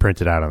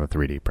 printed out on the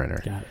 3D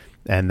printer. Got it.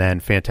 And then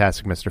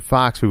Fantastic Mr.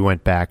 Fox, we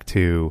went back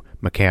to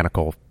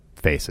mechanical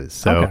faces.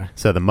 So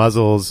the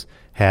muzzles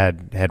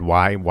had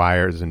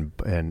wires and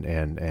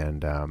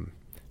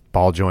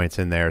ball joints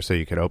in there, so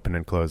you could open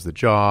and close the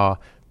jaw,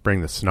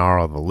 bring the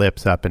snarl of the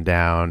lips up and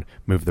down,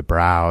 move the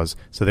brows.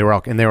 So they were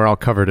all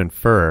covered in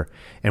fur.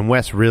 And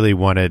Wes really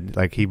wanted,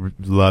 he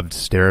loved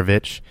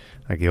Starovich,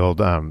 like the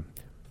old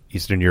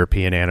Eastern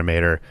European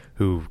animator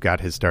who got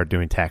his start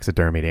doing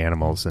taxidermied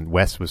animals, and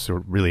Wes was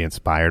sort of really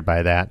inspired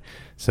by that.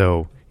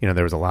 So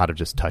there was a lot of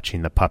just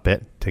touching the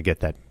puppet to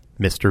get that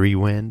mystery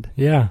wind.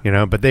 Yeah.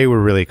 But they were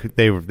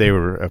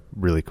a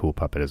really cool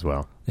puppet as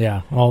well.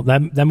 Yeah. Well,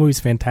 that movie's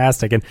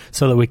fantastic. And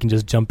so that we can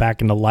just jump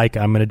back into LAIKA,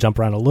 I'm going to jump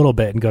around a little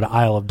bit and go to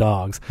Isle of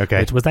Dogs.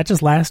 Okay. Was that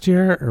just last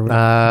year, or was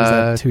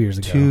that 2 years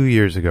ago? 2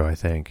 years ago, I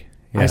think.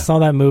 Yeah. I saw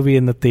that movie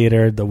in the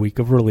theater the week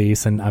of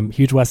release, and I'm a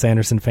huge Wes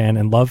Anderson fan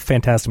and love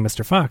Fantastic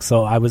Mr. Fox,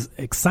 so I was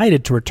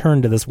excited to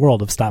return to this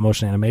world of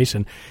stop-motion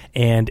animation,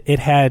 and it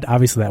had,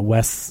 obviously, that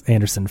Wes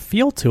Anderson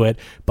feel to it,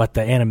 but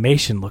the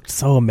animation looked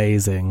so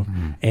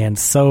amazing and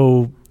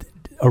so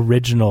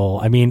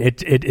original.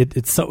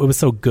 It was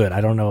so good. I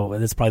don't know,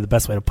 it's probably the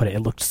best way to put it. It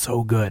looked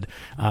so good.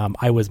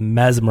 I was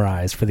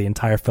mesmerized for the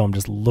entire film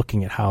just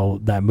looking at how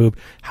that moved.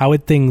 How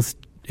had things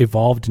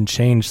evolved and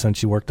changed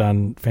since you worked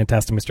on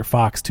Fantastic Mr.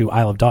 Fox to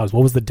Isle of Dogs?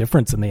 What was the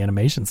difference in the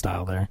animation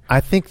style there? I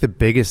think the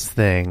biggest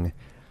thing,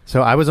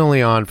 so I was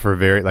only on for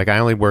I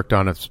only worked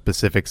on a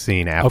specific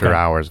scene after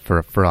hours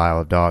for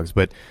Isle of Dogs,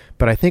 but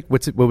I think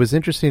what was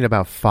interesting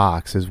about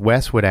Fox is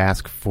Wes would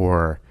ask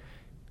for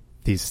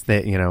these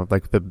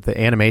the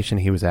animation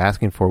he was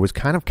asking for was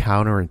kind of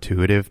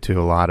counterintuitive to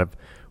a lot of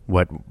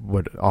what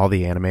all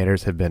the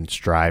animators have been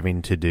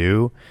striving to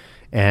do,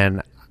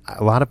 and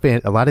a lot of the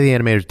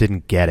animators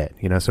didn't get it,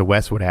 so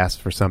Wes would ask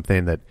for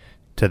something that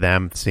to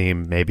them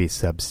seemed maybe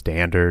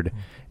substandard,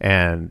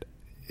 and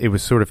it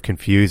was sort of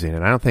confusing.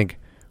 And I don't think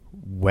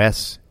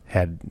Wes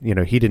had,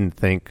 he didn't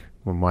think,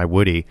 well, why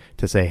would he,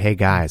 to say, hey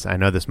guys, I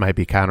know this might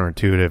be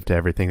counterintuitive to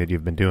everything that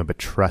you've been doing, but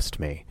trust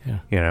me.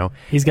 Yeah.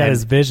 He's got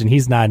his vision.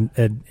 He's not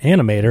an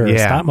animator or a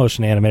stop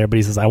motion animator, but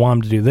he says, I want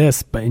him to do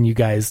this, and you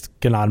guys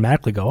can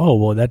automatically go, oh,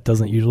 well, that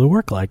doesn't usually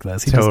work like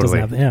this. He just doesn't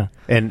have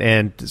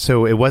And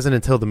so it wasn't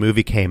until the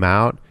movie came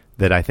out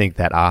that I think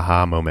that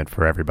aha moment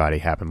for everybody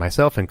happened,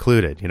 myself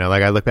included.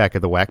 I look back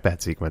at the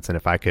Whack-Bat sequence, and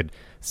if I could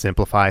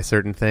simplify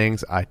certain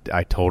things,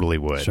 I totally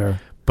would. Sure.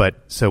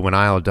 But so when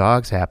Isle of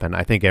Dogs happened,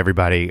 I think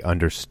everybody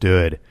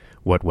understood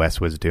what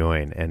Wes was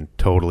doing and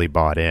totally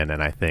bought in.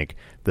 And I think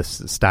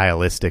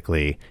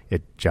stylistically,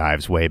 it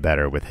jives way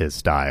better with his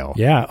style.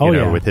 Yeah.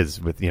 With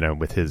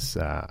his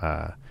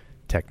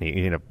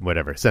technique,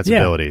 whatever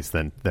sensibilities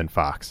than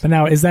Fox. But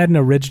now, is that an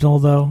original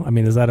though?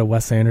 Is that a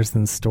Wes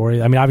Anderson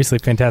story? Obviously,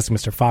 Fantastic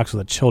Mr. Fox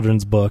was a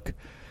children's book.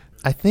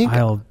 I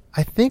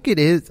think it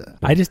is.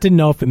 I just didn't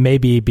know if it may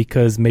be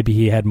because maybe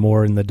he had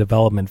more in the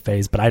development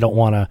phase, but I don't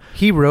want to.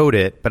 He wrote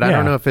it, but I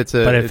don't know if it's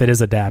But if it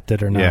is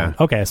adapted or not. Yeah.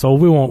 Okay, so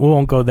we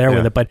won't go there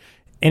with it. But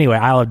anyway,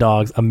 Isle of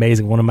Dogs,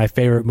 amazing. One of my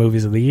favorite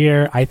movies of the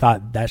year. I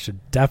thought that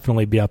should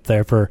definitely be up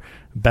there for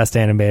best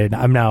animated.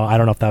 I don't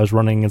know if that was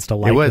running against a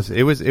light.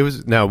 It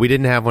was. No, we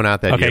didn't have one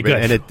out that year.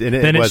 Good.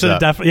 Then it should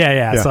definitely.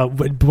 Yeah. So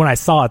when I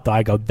saw it, though,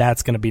 I go,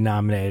 that's going to be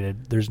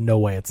nominated. There's no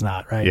way it's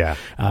not, right? Yeah.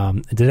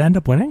 Did it end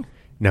up winning?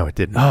 No, it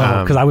didn't.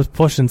 Oh, because I was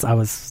pushing. I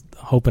was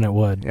hoping it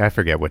would. I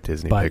forget what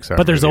Disney Pixar.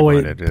 But there's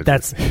always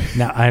that's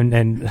now,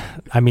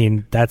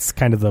 and that's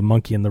kind of the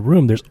monkey in the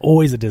room. There's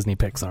always a Disney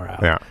Pixar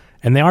out. Yeah.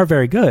 And they are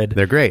very good.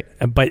 They're great.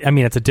 But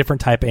it's a different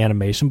type of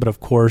animation. But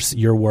of course,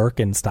 your work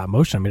in stop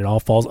motion, it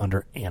all falls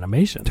under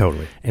animation.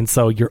 Totally. And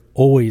so you're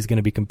always going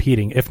to be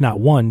competing, if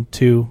not 1,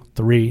 2,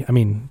 3.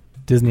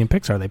 Disney and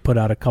Pixar, they put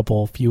out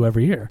a few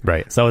every year.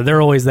 Right. So they're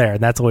always there. And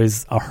that's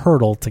always a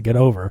hurdle to get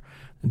over.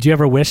 Do you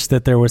ever wish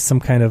that there was some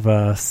kind of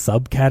a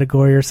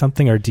subcategory or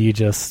something, or do you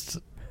just...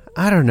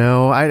 I don't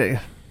know.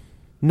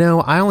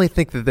 No, I only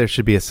think that there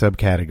should be a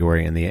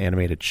subcategory in the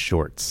animated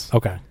shorts.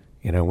 Okay.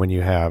 When you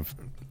have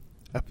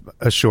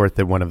a short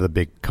that one of the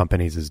big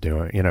companies is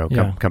doing,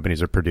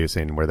 companies are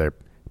producing where they're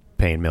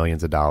paying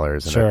millions of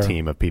dollars and a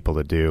team of people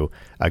to do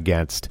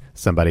against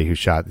somebody who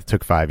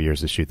took 5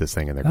 years to shoot this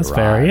thing in their garage. That's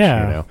fair,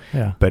 yeah. You know?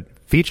 Yeah. But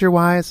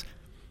feature-wise,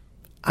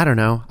 I don't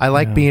know. I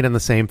like being in the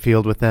same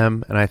field with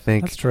them, and I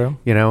think that's true.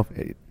 You know,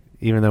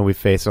 even though we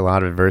face a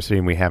lot of adversity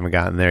and we haven't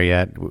gotten there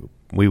yet,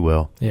 we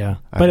will. Yeah,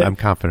 but I'm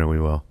confident we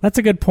will. That's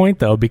a good point,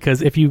 though,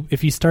 because if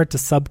you start to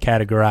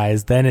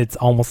subcategorize, then it's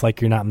almost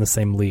like you're not in the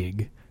same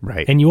league.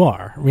 Right. And you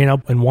are. You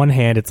know, in one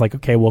hand, it's like,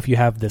 okay, well, if you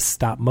have this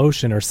stop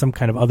motion or some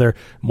kind of other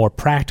more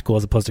practical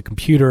as opposed to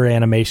computer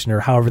animation or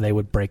however they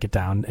would break it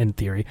down in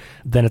theory,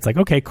 then it's like,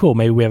 okay, cool,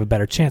 maybe we have a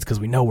better chance because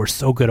we know we're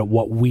so good at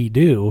what we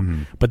do.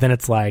 Mm-hmm. But then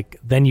it's like,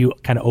 then you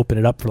kind of open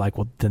it up for like,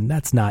 well, then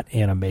that's not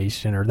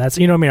animation, or that's,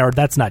 you know what I mean, or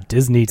that's not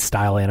Disney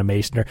style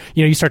animation, or,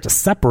 you know, you start to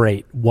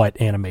separate what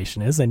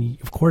animation is. And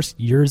of course,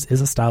 yours is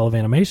a style of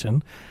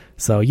animation.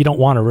 So you don't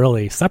want to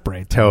really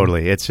separate them.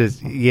 Totally. It's just,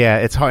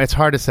 it's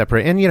hard to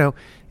separate. And, you know,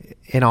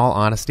 in all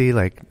honesty,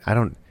 like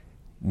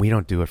we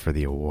don't do it for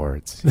the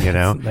awards, you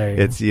know.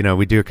 It's, you know,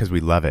 we do it because we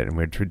love it, and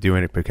we're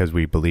doing it because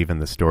we believe in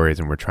the stories,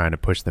 and we're trying to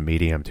push the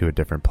medium to a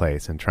different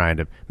place and trying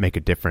to make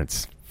a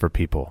difference for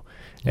people.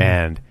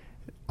 Yeah. And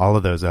all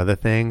of those other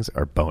things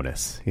are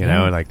bonus, you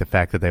know. And like the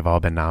fact that they've all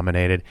been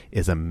nominated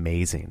is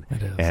amazing.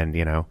 It is. And,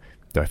 you know,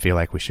 do I feel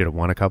like we should have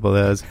won a couple of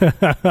those?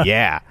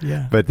 Yeah.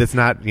 But that's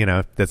not, you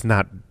know,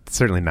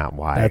 certainly not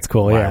why. That's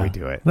cool. Why we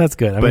do it. That's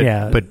good. I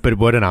mean, but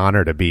what an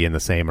honor to be in the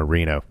same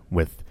arena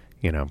with,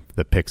 you know,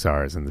 the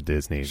Pixars and the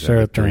Disneys and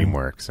the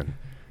DreamWorks, and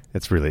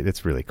it's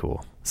really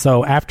cool.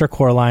 So after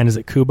Coraline, is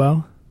it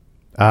Kubo?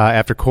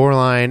 After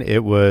Coraline,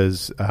 it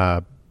was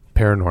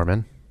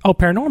Paranorman. Oh,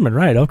 Paranorman,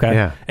 right? Okay.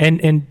 Yeah.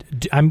 And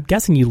I'm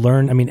guessing you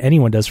learn. I mean,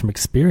 anyone does from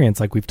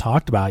experience, like we've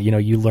talked about. You know,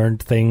 you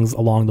learned things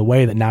along the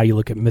way that now you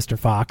look at Mr.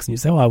 Fox and you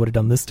say, "Oh, I would have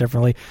done this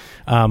differently."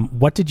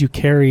 What did you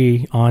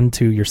carry on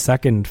to your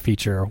second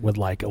feature with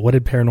LAIKA? What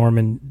did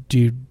Paranorman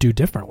do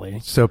differently?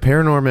 So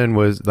Paranorman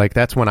was like,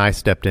 that's when I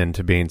stepped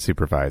into being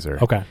supervisor.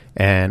 Okay.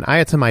 And I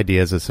had some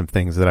ideas of some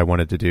things that I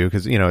wanted to do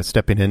because, you know,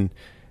 stepping in,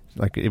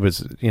 like, it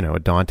was, you know, a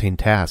daunting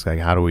task. Like,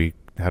 how do we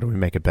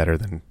make it better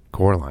than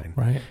Coraline?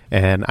 Right.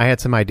 And I had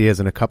some ideas,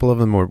 and a couple of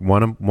them were,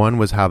 one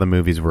was how the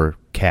movies were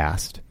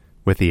cast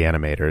with the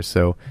animators.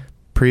 So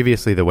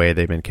previously the way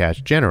they've been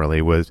cast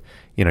generally was,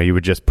 you know, you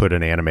would just put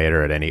an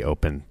animator at any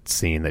open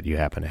scene that you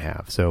happen to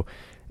have. So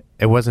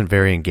it wasn't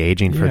very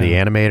engaging for the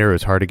animator. It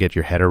was hard to get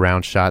your head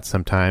around shots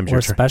sometimes.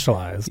 Or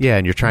specialized. Yeah,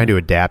 and you're trying to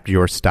adapt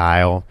your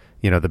style,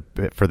 you know,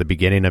 for the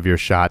beginning of your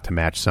shot to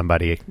match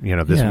somebody, you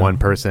know, this one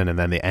person, and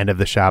then the end of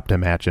the shot to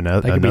match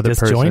another person. They could be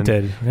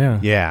disjointed.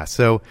 Yeah.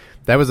 So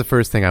that was the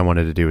first thing I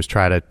wanted to do, was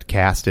try to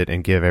cast it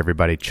and give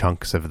everybody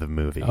chunks of the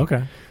movie.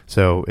 Okay.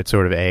 So it's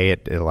sort of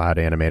it allowed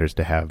animators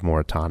to have more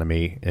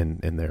autonomy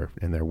in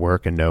their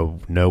work and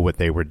know what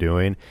they were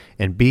doing,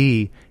 and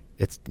B,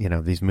 it's, you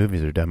know, these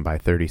movies are done by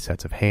 30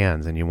 sets of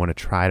hands, and you want to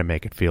try to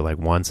make it feel like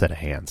one set of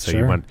hands. So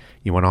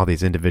you want all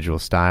these individual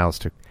styles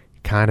to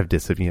kind of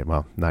disappear.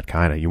 Well, not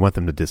kind of. You want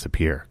them to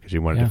disappear because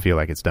you want it to feel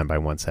like it's done by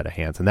one set of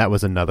hands, and that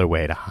was another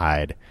way to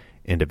hide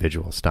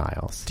individual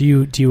styles. Do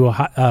you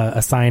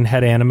assign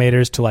head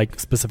animators to like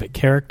specific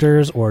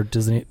characters, or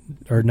does it,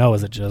 or no?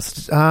 Is it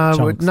just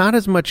chunks? Not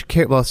as much?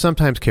 Well,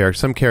 sometimes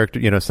some character.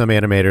 You know, some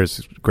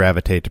animators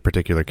gravitate to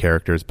particular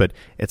characters, but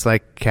it's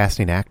like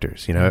casting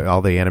actors. You know,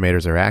 all the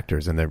animators are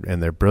actors, and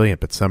they're brilliant,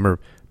 but some are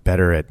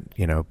better at,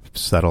 you know,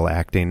 subtle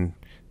acting,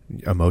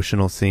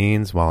 emotional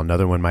scenes, while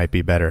another one might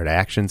be better at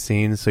action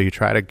scenes. So you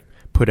try to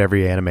put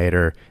every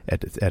animator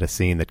at a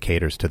scene that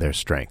caters to their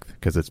strength,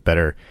 because it's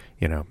better,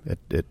 you know,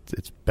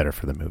 it's better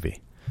for the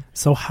movie.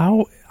 So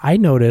how I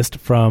noticed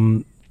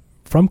from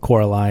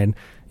Coraline,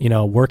 you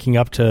know, working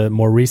up to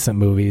more recent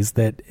movies,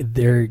 that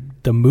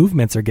the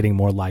movements are getting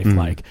more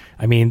lifelike.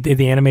 I mean,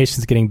 the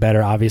animation's getting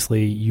better.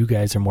 Obviously, you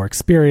guys are more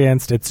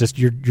experienced. It's just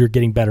you're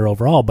getting better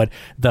overall, but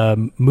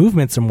the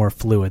movements are more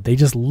fluid. They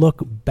just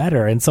look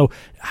better. And so,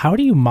 how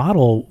do you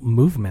model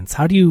movements?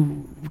 How do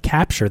you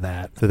capture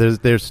that? So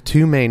there's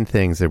two main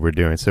things that we're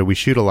doing. So we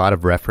shoot a lot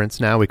of reference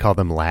now. We call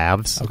them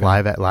LAVs,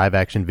 live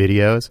action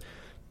videos,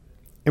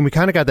 and we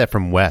kind of got that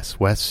from Wes.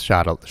 Wes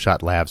shot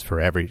LAVs for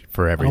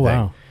everything. Oh,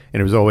 wow. And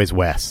it was always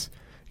Wes,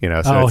 you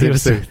know.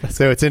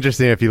 So it's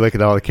interesting if you look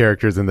at all the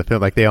characters in the film,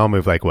 like they all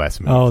move like Wes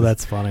moves. Oh,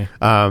 that's funny.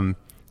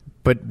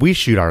 But we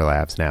shoot our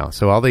LAVs now,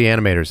 so all the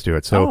animators do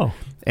it. So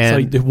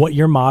what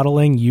you're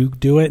modeling, you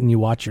do it and you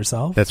watch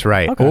yourself. That's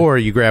right. Okay. Or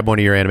you grab one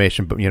of your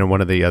animation, you know, one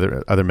of the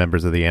other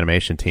members of the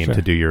animation team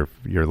to do your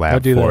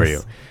LAV for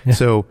you. Yeah.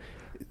 So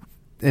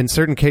in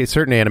certain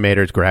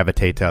animators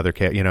gravitate to other,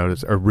 you know,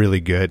 are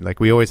really good.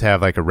 Like we always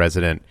have like a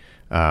resident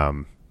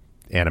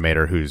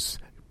animator who's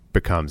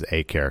becomes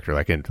a character,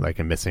 like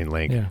in Missing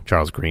Link.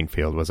 Charles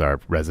Greenfield was our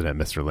resident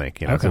Mr. Link,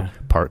 you know. So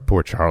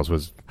poor Charles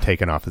was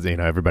taken off his, you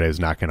know, everybody was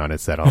knocking on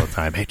his set all the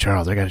time. Hey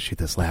Charles, I gotta shoot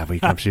this LAV, will you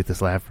come shoot this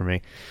LAV for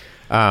me?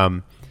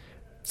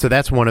 So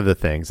that's one of the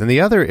things, and the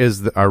other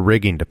is our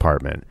rigging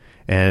department.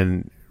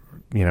 And,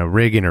 you know,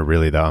 rigging are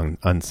really the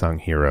unsung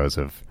heroes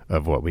of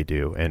what we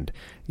do, and,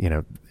 you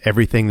know,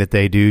 everything that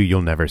they do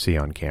you'll never see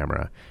on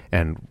camera.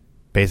 And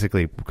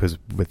basically, because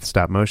with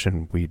stop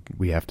motion,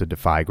 we have to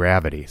defy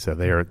gravity. So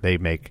they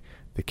make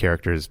the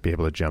characters be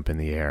able to jump in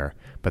the air,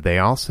 but they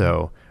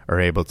also are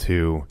able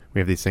to.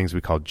 We have these things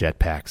we call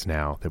jetpacks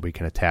now that we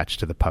can attach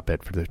to the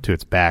puppet to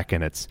its back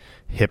and its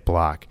hip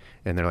block,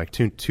 and they're like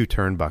two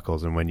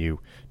turnbuckles. And when you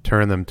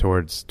turn them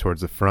towards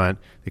the front,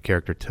 the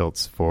character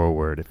tilts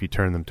forward. If you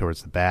turn them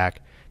towards the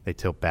back, they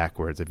tilt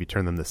backwards. If you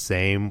turn them the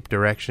same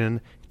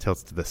direction, it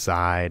tilts to the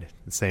side.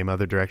 The same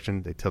other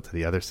direction, they tilt to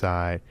the other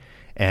side.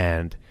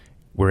 And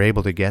we're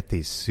able to get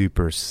these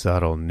super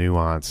subtle,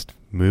 nuanced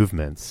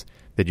movements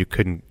that you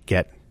couldn't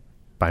get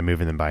by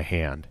moving them by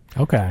hand.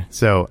 Okay.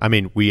 So, I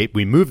mean, we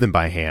move them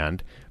by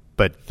hand,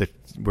 but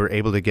we're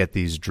able to get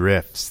these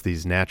drifts,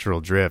 these natural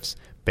drifts,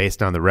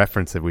 based on the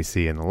reference that we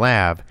see in the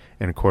lab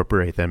and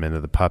incorporate them into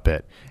the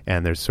puppet.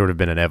 And there's sort of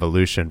been an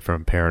evolution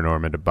from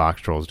Paranorman to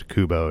Box Trolls to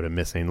Kubo to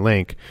Missing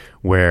Link,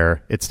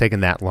 where it's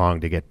taken that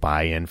long to get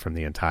buy-in from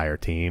the entire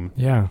team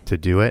to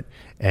do it.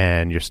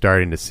 And you're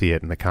starting to see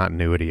it, and the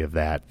continuity of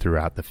that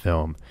throughout the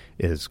film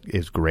is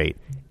great.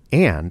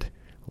 And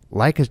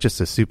LAIKA is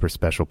just a super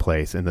special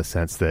place in the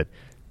sense that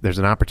there's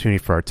an opportunity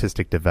for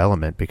artistic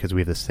development because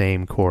we have the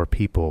same core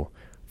people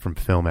from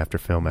film after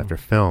film after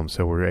film.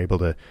 So we're able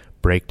to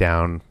break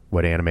down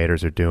what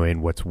animators are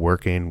doing, what's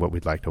working, what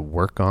we'd like to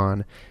work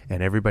on,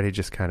 and everybody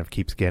just kind of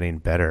keeps getting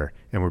better,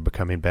 and we're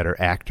becoming better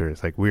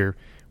actors. Like we're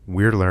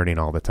learning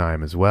all the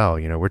time as well.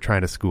 You know, we're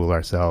trying to school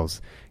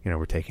ourselves. You know,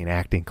 we're taking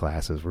acting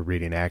classes, we're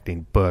reading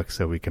acting books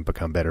so we can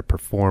become better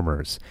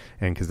performers.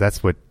 And because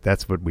that's what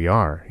we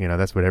are. You know,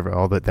 that's what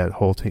our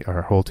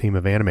whole team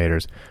of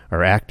animators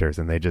are actors,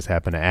 and they just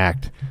happen to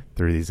act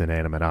through these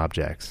inanimate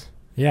objects.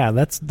 Yeah,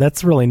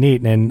 that's really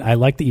neat, and I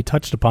like that you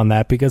touched upon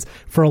that because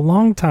for a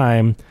long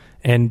time,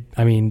 and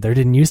I mean, there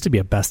didn't used to be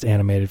a Best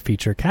Animated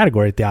Feature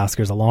category at the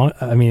Oscars.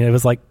 It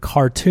was like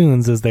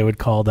cartoons, as they would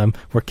call them,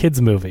 were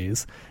kids'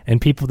 movies,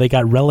 and they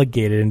got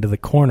relegated into the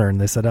corner, and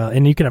they said,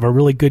 and you can have a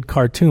really good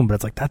cartoon, but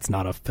it's like, that's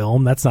not a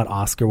film, that's not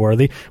Oscar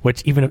worthy,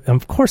 which even,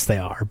 of course they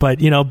are, but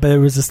there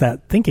was just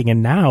that thinking,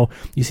 and now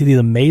you see these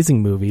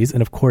amazing movies,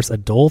 and of course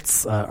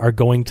adults are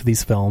going to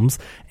these films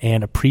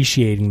and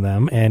appreciating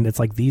them, and it's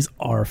like, these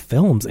are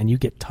films, and you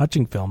get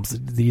touching films.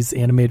 These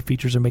animated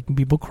features are making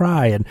people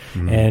cry,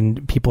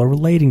 and people are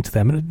relating to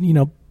them,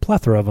 and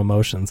plethora of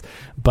emotions.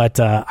 But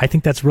I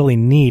think that's really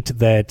neat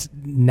that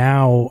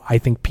now I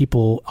think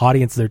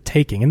audiences are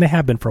taking, and they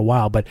have been for a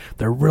while, but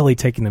they're really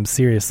taking them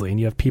seriously. And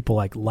you have people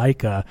like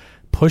LAIKA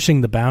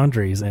pushing the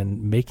boundaries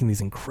and making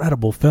these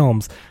incredible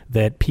films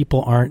that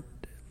people aren't,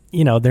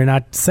 they're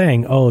not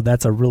saying, oh,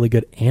 that's a really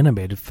good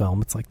animated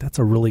film. It's like, that's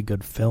a really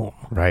good film.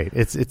 Right.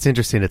 It's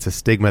interesting. It's a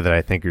stigma that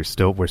I think we're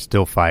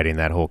still fighting,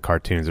 that whole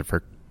cartoons are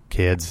for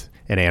kids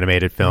and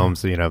animated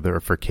films, they're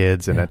for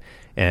kids.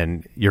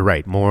 And you're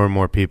right. More and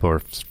more people are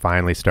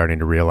finally starting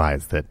to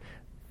realize that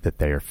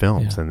they are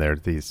films and they're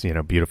these,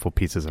 beautiful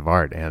pieces of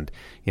art. And,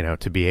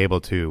 to be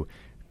able to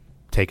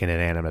take an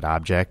inanimate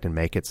object and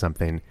make it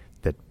something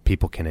that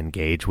people can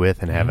engage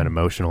with and have an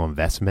emotional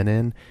investment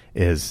in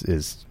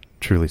is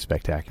truly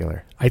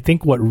spectacular. I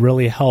think what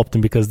really helped,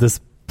 and because this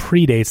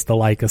predates the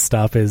LAIKA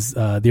stuff, is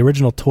the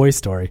original Toy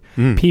Story.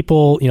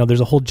 People,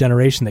 there's a whole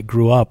generation that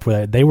grew up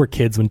where they were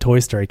kids when Toy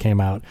Story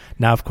came out.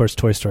 Now, of course,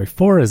 Toy Story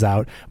 4 is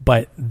out,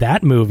 but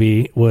that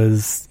movie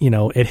was,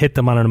 it hit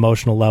them on an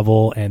emotional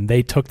level, and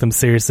they took them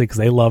seriously because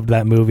they loved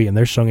that movie, and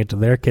they're showing it to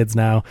their kids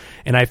now.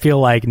 And I feel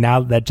like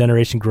now that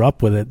generation grew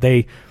up with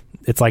it,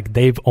 it's like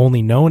they've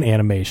only known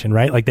animation,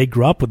 right? Like they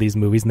grew up with these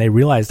movies and they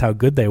realized how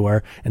good they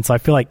were. And so I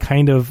feel like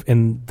kind of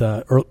in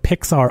the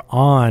Pixar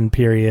on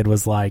period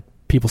was like,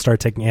 people start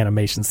taking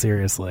animation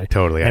seriously.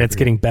 Totally. And it's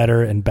getting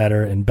better and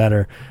better and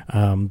better.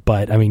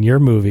 But I mean, your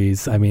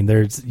movies,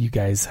 you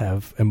guys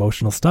have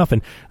emotional stuff.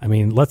 And I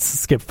mean, let's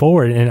skip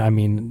forward. And I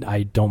mean,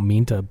 I don't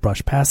mean to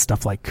brush past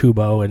stuff like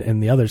Kubo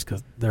and the others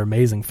because they're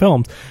amazing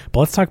films.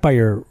 But let's talk about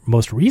your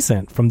most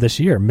recent from this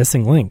year,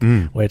 Missing Link,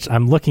 which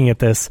I'm looking at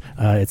this.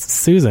 It's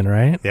Susan,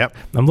 right? Yep.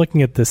 I'm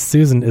looking at this.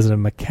 Susan, is it a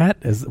maquette?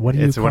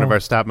 It's one of our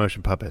stop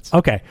motion puppets.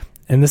 Okay.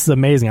 And this is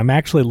amazing. I'm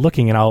actually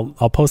looking, and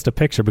I'll post a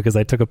picture because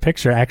I took a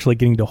picture actually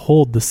getting to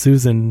hold the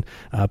Susan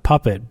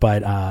puppet.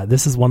 But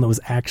this is one that was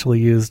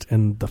actually used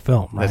in the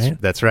film, right?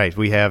 That's right.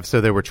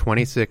 There were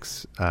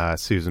 26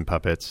 Susan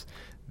puppets.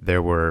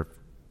 There were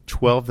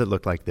 12 that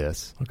looked like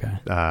this. Okay.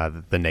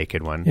 The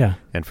naked one. Yeah.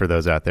 And for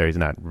those out there, he's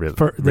not really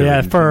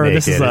naked.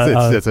 This is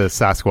it's a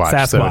Sasquatch.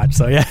 Sasquatch.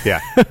 So yeah. Yeah.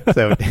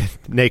 So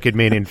naked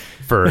meaning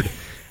furred,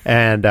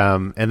 and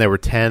there were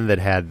 10 that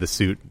had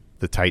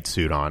the tight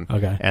suit on.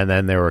 Okay. And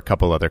then there were a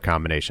couple other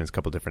combinations, a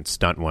couple different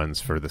stunt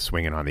ones for the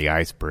swinging on the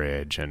ice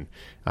bridge, and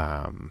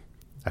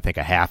I think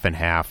a half and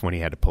half when he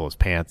had to pull his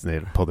pants, and they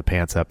had to pull the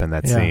pants up in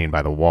that scene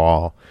by the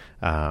wall.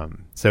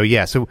 So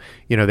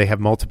they have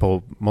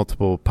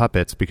multiple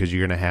puppets because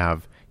you're going to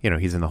have,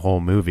 he's in the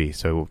whole movie.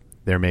 So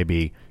there may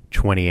be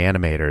 20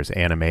 animators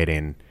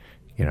animating,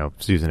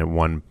 Susan at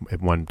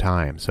one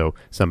time. So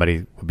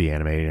somebody will be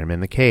animating him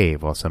in the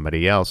cave, while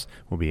somebody else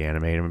will be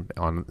animating him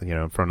on,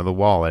 in front of the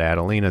wall at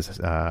Adelina's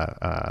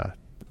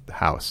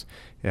house.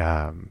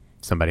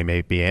 somebody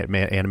may be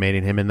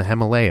animating him in the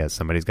Himalayas.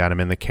 Somebody's got him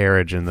in the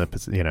carriage in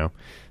the,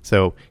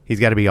 so he's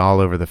got to be all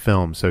over the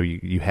film. So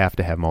you have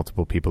to have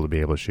multiple people to be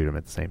able to shoot him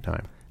at the same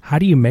time. How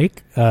do you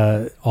make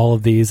all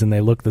of these and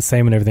they look the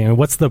same and everything? I mean,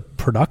 what's the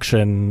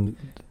production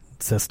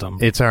system?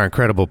 It's our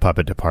incredible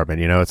puppet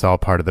department. It's all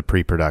part of the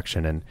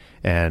pre-production,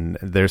 and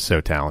they're so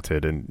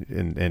talented.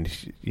 And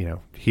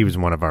he was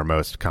one of our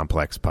most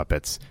complex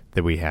puppets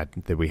that we had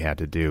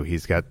to do.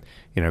 He's got,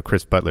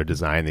 Chris Butler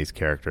designed these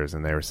characters,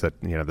 and they were such,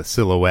 the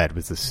silhouette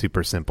was this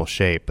super simple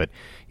shape, but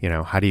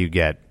how do you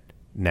get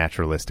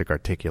naturalistic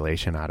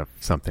articulation out of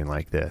something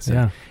like this?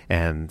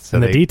 And so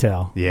the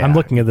detail. I'm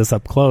looking at this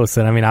up close,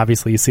 and I mean,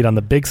 obviously you see it on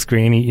the big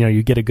screen,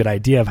 you get a good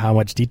idea of how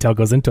much detail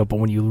goes into it, but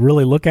when you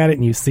really look at it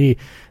and you see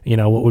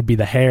what would be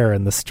the hair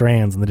and the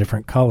strands and the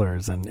different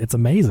colors, and it's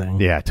amazing.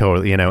 Yeah,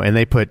 totally. And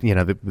they put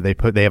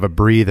they have a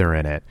breather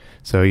in it,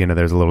 so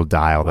there's a little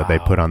dial that they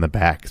put on the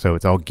back, so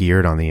it's all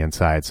geared on the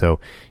inside, so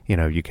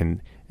you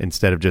can,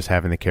 instead of just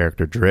having the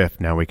character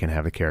drift, now we can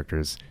have the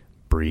characters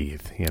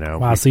breathe.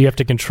 Wow, so you have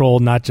to control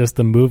not just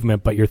the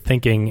movement, but you're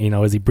thinking,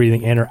 is he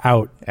breathing in or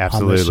out?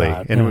 Absolutely. On the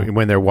shot? And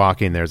when they're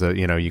walking, there's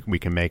we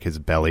can make his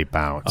belly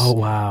bounce. Oh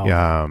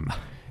wow.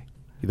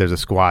 There's a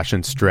squash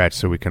and stretch,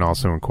 so we can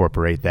also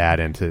incorporate that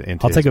into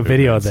I'll take a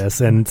video of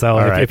this, and so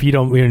if you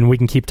don't, we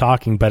can keep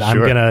talking, but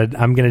sure.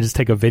 I'm gonna just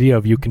take a video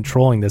of you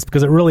controlling this,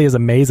 because it really is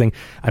amazing.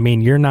 I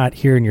mean, you're not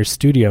here in your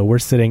studio, we're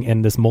sitting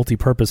in this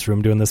multi-purpose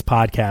room doing this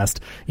podcast,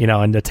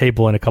 and a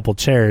table and a couple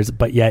chairs,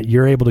 but yet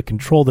you're able to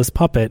control this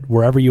puppet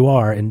wherever you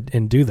are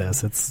and do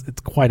this. It's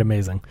quite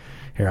amazing.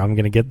 Here, I'm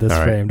going to get this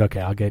framed. Okay,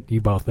 I'll get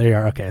you both. There you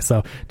are. Okay,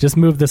 so just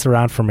move this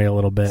around for me a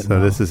little bit. So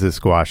this is his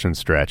squash and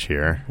stretch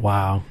here.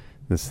 Wow.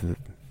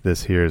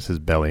 This here is his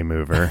belly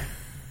mover.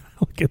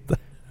 Look at that.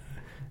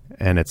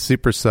 And it's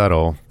super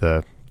subtle,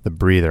 the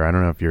breather. I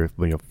don't know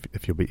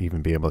if you'll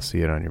even be able to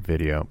see it on your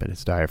video, but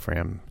his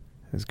diaphragm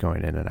is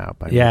going in and out.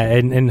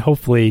 And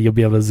hopefully you'll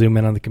be able to zoom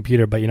in on the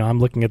computer. But, I'm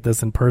looking at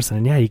this in person,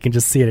 and you can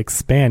just see it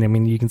expand. I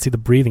mean, you can see the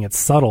breathing. It's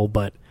subtle,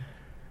 but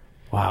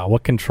wow,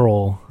 what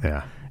control.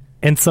 Yeah.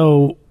 And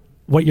so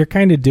what you're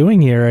kind of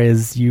doing here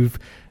is you've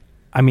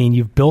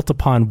built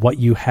upon what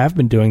you have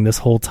been doing this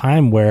whole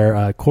time,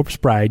 where Corpse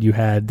Bride, you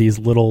had these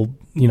little,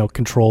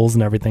 controls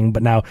and everything,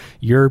 but now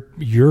you're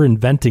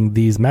inventing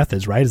these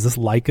methods, right? Is this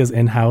LAIKA's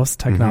in-house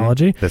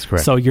technology? Mm-hmm. That's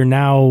correct. So you're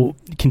now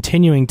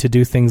continuing to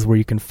do things where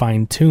you can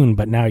fine-tune,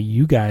 but now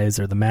you guys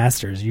are the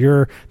masters.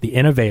 You're the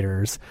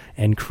innovators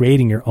and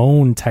creating your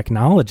own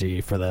technology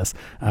for this.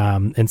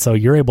 And so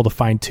you're able to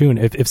fine-tune.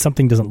 If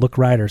something doesn't look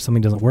right or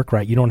something doesn't work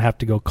right, you don't have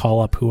to go call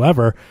up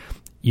whoever.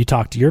 You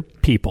talk to your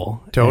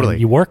people. Totally.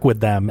 You work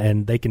with them,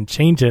 and they can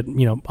change it,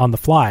 on the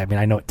fly. I mean,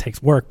 I know it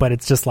takes work, but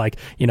it's just like,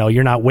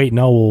 you're not waiting.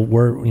 Oh,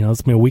 well,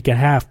 it's been a week and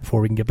a half before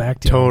we can get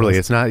back to you. Totally.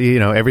 It's not,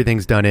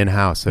 everything's done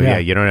in-house. So,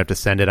 you don't have to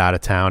send it out of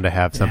town to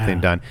have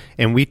something done.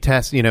 And we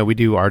test, we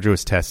do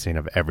arduous testing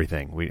of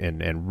everything.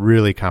 And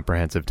really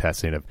comprehensive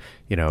testing of,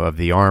 of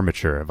the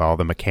armature, of all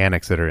the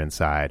mechanics that are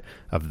inside,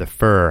 of the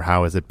fur,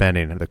 how is it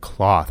bending, the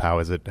cloth,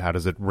 how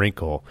does it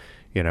wrinkle?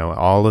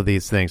 All of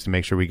these things to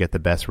make sure we get the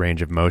best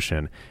range of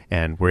motion,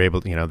 and we're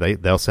able to,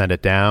 they'll send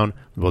it down.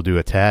 We'll do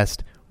a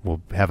test.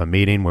 We'll have a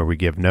meeting where we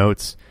give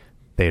notes.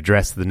 They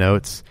address the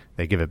notes.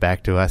 They give it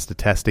back to us to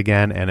test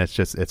again. And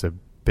it's a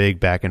big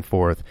back and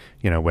forth,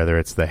 whether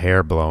it's the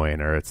hair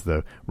blowing or it's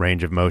the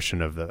range of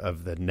motion of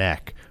the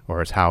neck,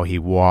 or it's how he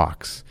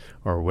walks,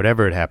 or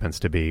whatever it happens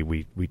to be.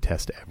 We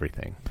test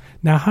everything.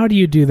 Now, how do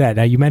you do that?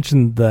 Now, you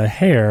mentioned the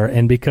hair,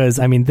 and because,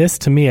 this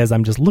to me, as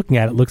I'm just looking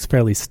at it, looks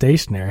fairly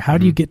stationary. How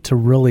do you get to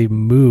really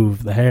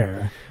move the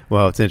hair?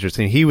 Well, it's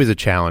interesting. He was a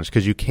challenge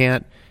because you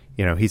can't,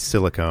 he's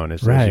silicone,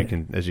 as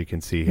you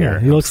can see here. Yeah,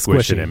 he looks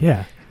squishy, him.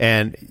 Yeah.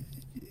 And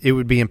it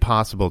would be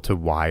impossible to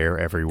wire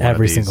every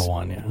these single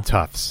one,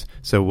 tufts.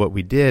 So what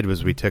we did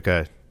was we took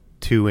a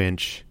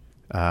 2-inch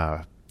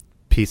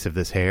piece of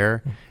this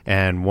hair,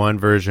 and one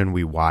version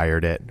we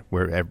wired it.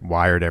 We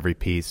wired every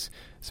piece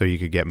so you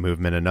could get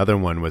movement. Another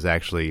one was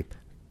actually a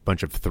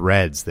bunch of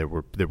threads that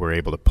were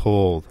able to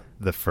pull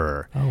the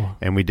fur. Oh.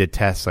 And we did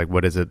tests like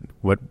what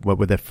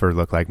would that fur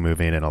look like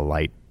moving in a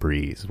light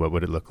breeze? What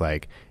would it look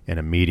like in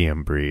a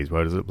medium breeze?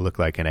 What does it look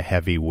like in a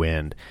heavy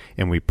wind?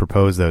 And we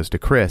proposed those to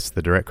Chris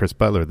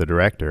Butler, the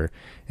director,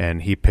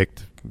 and he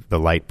picked the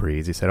light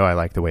breeze. He said, "Oh, I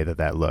like the way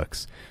that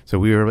looks." So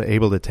we were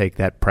able to take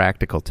that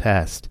practical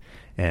test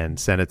and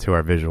send it to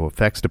our visual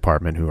effects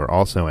department, who are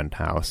also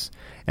in-house.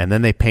 And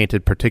then they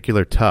painted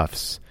particular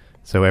tufts.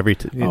 So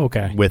with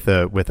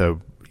a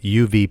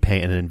UV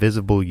paint, an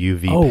invisible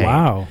UV paint. Oh,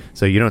 wow.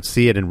 So you don't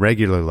see it in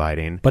regular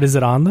lighting. But is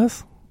it on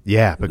this?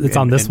 Yeah, but it's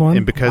on this one.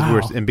 And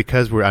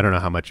because we're I don't know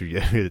how much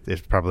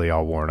it's probably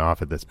all worn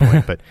off at this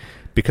point, but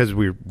because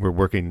we're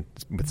working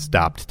with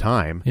stopped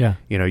time,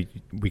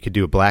 we could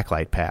do a black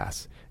light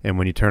pass. And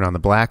when you turn on the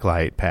black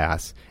light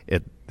pass,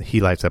 he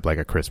lights up like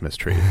a Christmas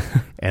tree.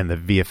 And the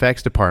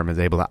VFX department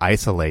is able to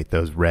isolate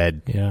those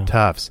red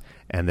tufts,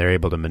 and they're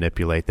able to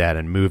manipulate that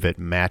and move it,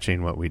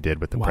 matching what we did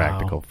with the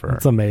practical fur.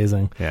 That's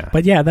amazing. Yeah.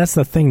 But that's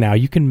the thing now.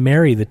 You can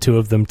marry the two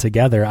of them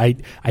together. I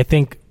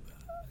think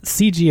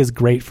CG is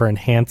great for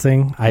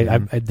enhancing.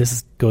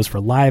 This goes for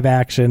live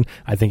action.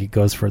 I think it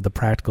goes for the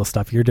practical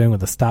stuff you're doing with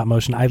the stop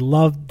motion. I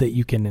love that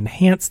you can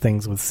enhance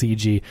things with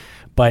CG,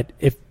 but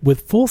if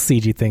with full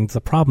CG things,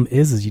 the problem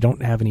is you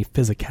don't have any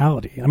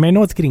physicality. I mean, I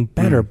know it's getting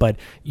better, but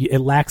it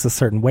lacks a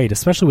certain weight,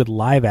 especially with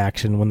live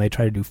action when they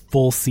try to do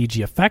full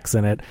CG effects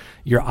in it.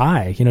 Your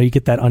eye, you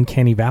get that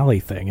uncanny valley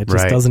thing. It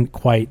just doesn't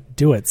quite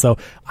do it. So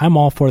I'm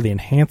all for the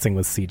enhancing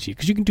with CG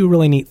because you can do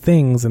really neat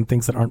things and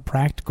things that aren't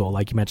practical,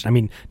 like you mentioned. I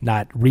mean,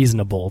 not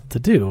reasonable to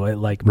do,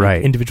 like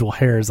individual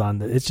hairs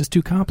on it's just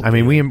too complicated.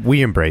 I mean,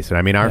 we embrace it.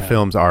 I mean, our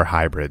films are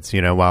hybrids.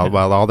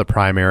 While all the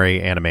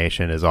primary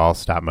animation is all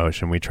stop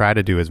motion, we try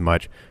to do as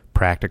much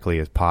practically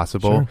as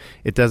possible. Sure.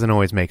 It doesn't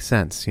always make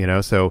sense,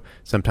 so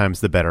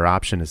sometimes the better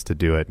option is to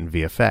do it in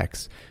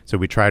VFX. So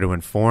we try to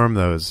inform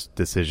those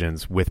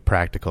decisions with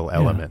practical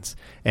elements.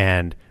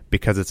 And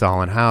because it's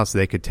all in-house,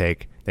 they can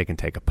take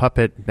a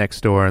puppet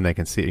next door and they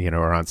can see,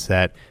 or on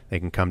set, they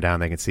can come down,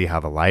 they can see how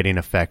the lighting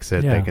affects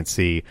it. They can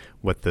see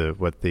what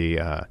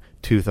the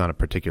tooth on a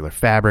particular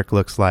fabric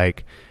looks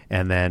like.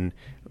 And then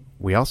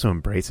we also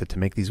embrace it to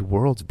make these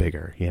worlds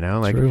bigger,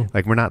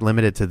 like we're not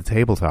limited to the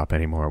tabletop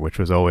anymore, which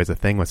was always a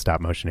thing with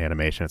stop motion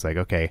animation. It's like,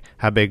 okay,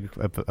 how big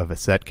of a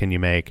set can you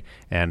make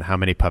and how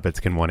many puppets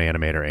can one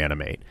animator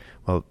animate?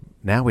 Well,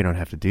 now we don't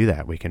have to do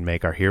that. We can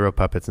make our hero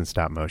puppets in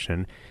stop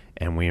motion,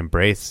 and we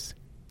embrace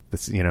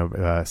this,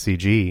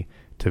 CG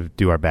to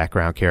do our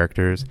background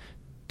characters,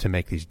 to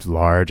make these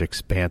large,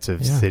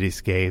 expansive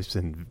cityscapes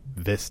and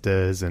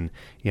vistas, and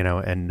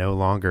and no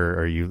longer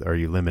are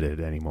you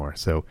limited anymore.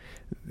 So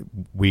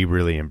we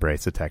really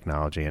embrace the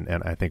technology, and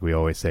I think we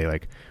always say,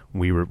 like,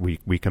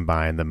 we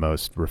combine the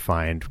most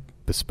refined,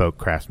 bespoke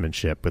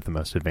craftsmanship with the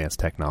most advanced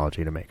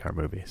technology to make our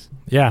movies.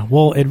 Yeah,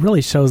 well, it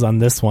really shows on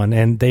this one,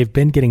 and they've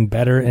been getting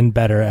better and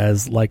better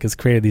as Laika's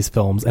created these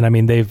films, and I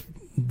mean, they've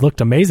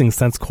looked amazing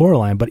since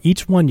Coraline, but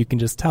each one you can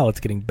just tell it's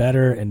getting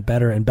better and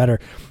better and better.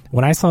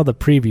 When I saw the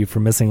preview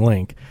for Missing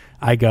Link,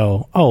 I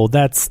go, oh,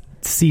 that's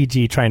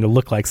CG trying to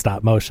look like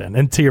stop motion.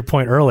 And to your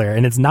point earlier,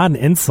 and it's not an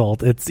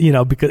insult, it's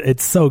because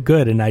it's so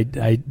good,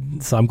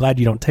 and so I'm glad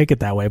you don't take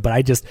it that way, but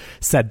I just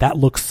said that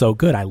looks so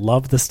good. I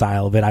love the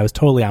style of it. I was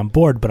totally on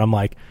board, but I'm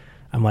like,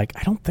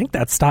 I don't think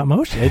that's stop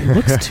motion. It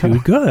looks too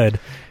good.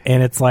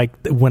 And it's like,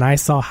 when I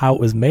saw how it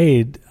was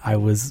made,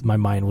 my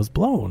mind was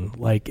blown.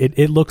 Like,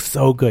 it looks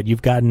so good.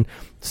 You've gotten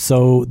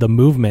the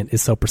movement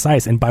is so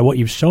precise. And by what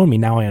you've shown me,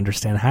 now I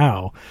understand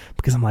how.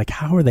 Because I'm like,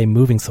 how are they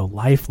moving so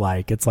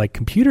lifelike? It's like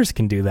computers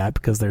can do that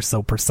because they're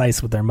so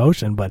precise with their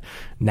motion. But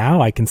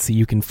now I can see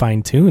you can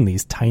fine tune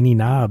these tiny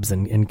knobs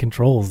and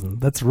controls. And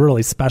that's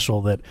really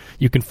special that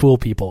you can fool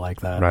people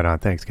like that. Right on.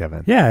 Thanks,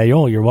 Kevin. Yeah,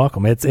 you're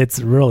welcome. It's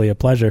really a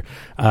pleasure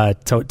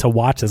to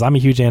watch this. I'm a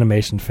huge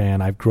animation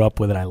fan. I grew up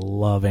with it. I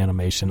love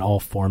animation, all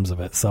forms of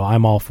it. So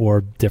I'm all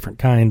for different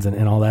kinds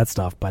and all that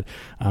stuff. But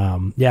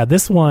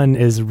this one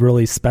is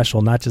really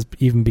special, not just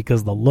even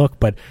because of the look,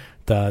 but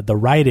the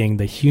writing,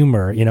 the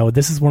humor.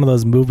 This is one of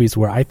those movies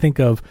where I think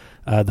of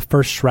the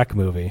first Shrek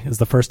movie is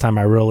the first time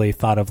I really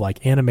thought of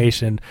like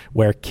animation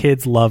where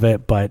kids love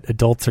it, but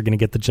adults are going to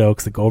get the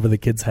jokes that go over the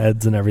kids'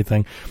 heads and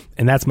everything.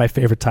 And that's my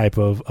favorite type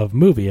of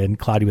movie. And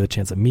Cloudy with a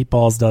Chance of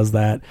Meatballs does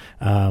that.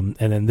 And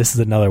then this is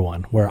another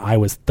one where I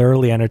was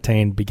thoroughly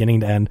entertained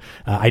beginning to end.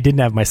 I didn't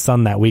have my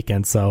son that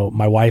weekend, so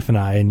my wife and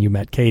I, and you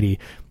met Katie,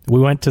 we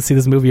went to see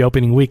this movie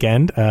opening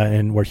weekend,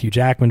 and we're Hugh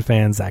Jackman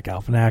fans, Zach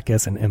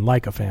Galifianakis, and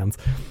LAIKA fans.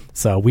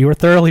 So we were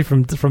thoroughly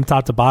from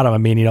top to bottom. I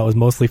mean, it was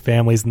mostly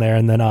families in there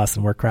and then us,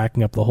 and we're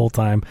cracking up the whole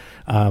time.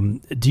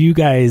 Do you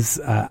guys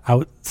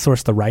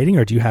outsource the writing,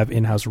 or do you have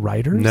in-house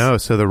writers? No,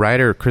 so the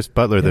writer, Chris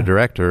Butler, the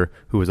director,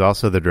 who was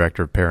also the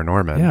director of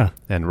Paranorman,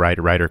 and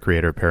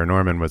writer-creator of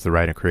Paranorman, was the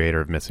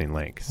writer-creator of Missing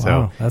Link. Wow,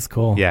 so that's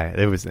cool. Yeah,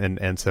 it was,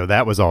 and so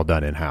that was all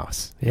done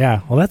in-house.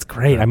 Yeah, well, that's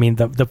great. I mean,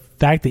 the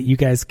fact that you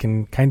guys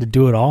can kind of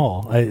do it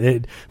all,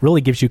 it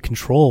really gives you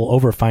control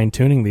over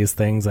fine-tuning these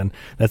things, and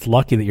that's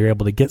lucky that you're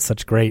able to get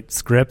such great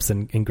scripts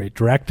and great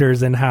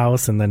directors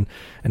in-house and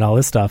all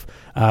this stuff.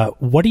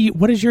 What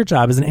is your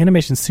job as an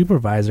animation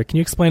supervisor? Can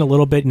you explain a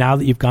little bit, now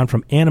that you've gone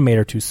from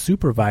animator to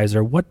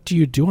supervisor, what do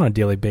you do on a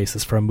daily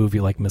basis for a movie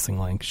like Missing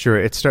Link? Sure,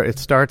 it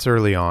starts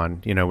early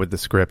on. With the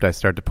script, I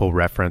start to pull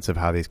reference of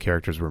how these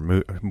characters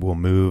will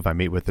move. I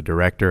meet with the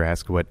director,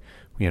 ask what,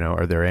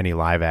 are there any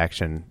live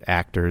action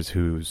actors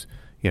whose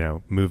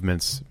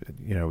movements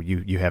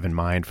you have in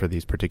mind for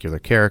these particular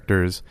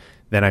characters.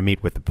 Then I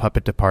meet with the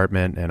puppet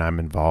department, and I'm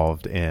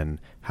involved in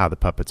how the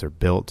puppets are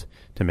built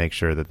to make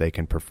sure that they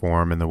can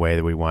perform in the way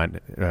that we want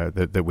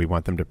that we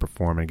want them to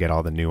perform, and get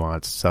all the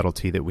nuanced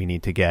subtlety that we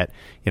need to get.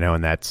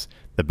 And that's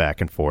the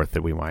back and forth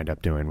that we wind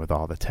up doing with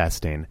all the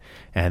testing.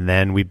 And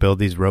then we build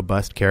these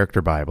robust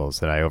character Bibles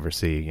that I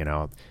oversee.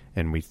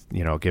 And we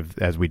give,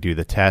 as we do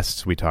the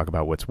tests, we talk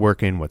about what's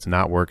working, what's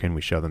not working.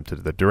 We show them to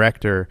the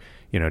director.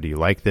 Do you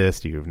like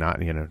this? Do you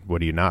not? What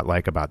do you not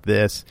like about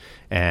this?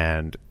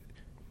 And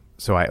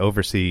so I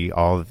oversee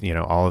all of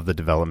the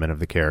development of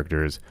the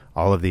characters,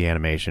 all of the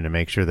animation, to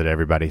make sure that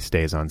everybody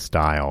stays on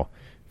style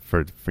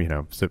for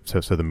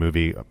so the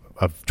movie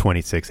of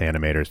 26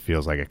 animators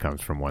feels like it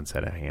comes from one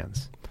set of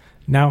hands.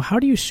 Now, how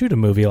do you shoot a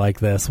movie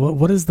like this?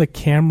 What does the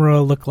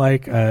camera look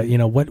like?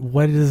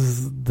 What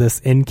is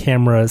this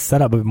in-camera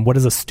setup? What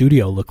does a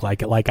studio look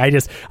like? Like, I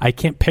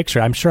can't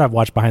picture. I'm sure I've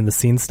watched behind the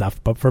scenes stuff,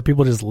 but for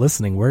people just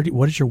listening, what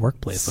does your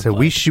workplace look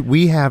like? So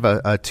we have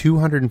a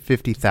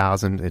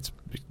 250,000. It's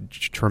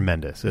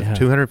tremendous. It's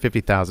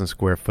 250,000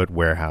 square foot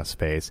warehouse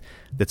space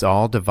that's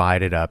all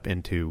divided up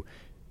into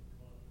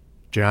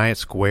giant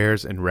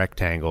squares and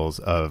rectangles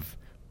of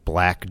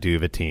black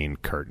duvetine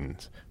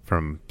curtains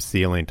from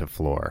ceiling to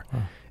floor.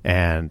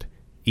 And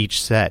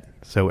each set,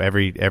 so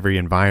every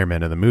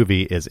environment of the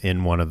movie is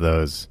in one of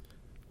those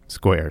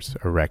squares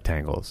or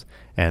rectangles,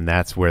 and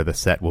that's where the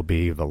set will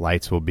be, the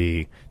lights will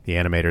be, the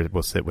animators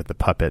will sit with the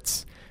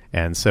puppets,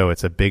 and so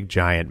it's a big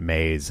giant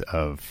maze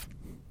of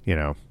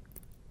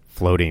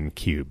floating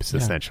cubes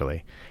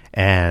essentially.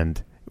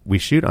 And we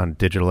shoot on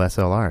digital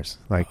SLRs,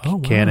 like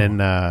Canon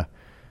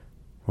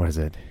what is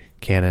it,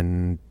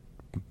 Canon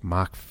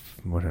Mach,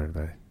 what are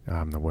they?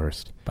 I'm the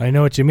worst. But I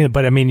know what you mean.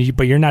 But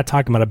but you're not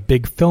talking about a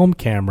big film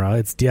camera.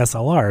 It's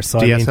DSLR. So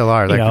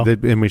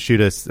DSLR, and we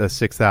shoot a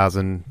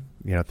 6,000,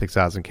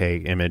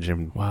 6,000K image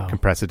and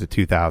compress it to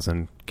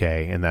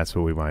 2,000K, and that's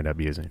what we wind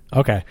up using.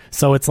 Okay,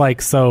 so it's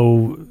like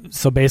so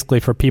basically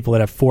for people that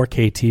have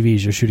 4K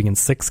TVs, you're shooting in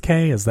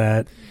 6K. Is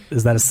that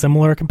a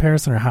similar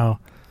comparison, or how?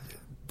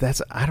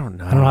 I don't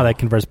know. I don't know how that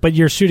converts, but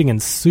you're shooting in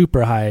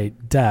super high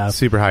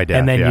def,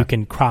 and then you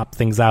can crop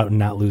things out and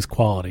not lose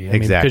quality.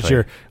 Exactly.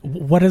 Because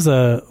what is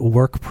a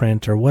work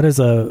print, or would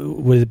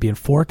it be in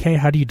 4K?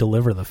 How do you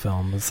deliver the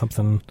film? Is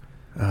something?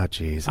 Oh,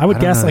 geez. I would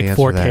guess like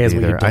 4K is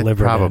what you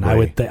deliver it in.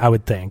 I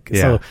would think.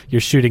 Yeah. So you're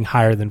shooting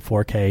higher than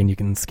 4K, and you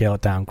can scale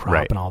it down,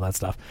 crop, and all that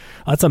stuff.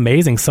 That's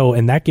amazing. So,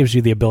 and that gives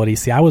you the ability.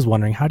 See, I was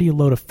wondering, how do you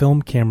load a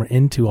film camera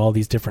into all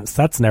these different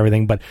sets and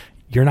everything? But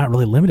you're not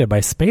really limited by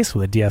space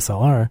with a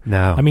DSLR.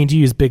 No. Do you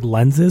use big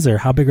lenses, or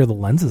how big are the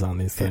lenses on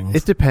these things?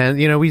 It depends.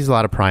 We use a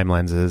lot of prime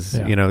lenses.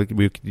 Yeah.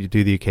 We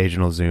do the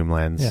occasional zoom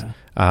lens. Yeah.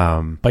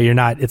 But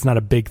it's not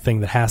a big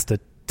thing that has to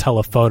tell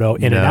a photo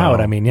in and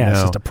out.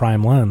 It's just a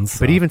prime lens.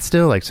 So. But even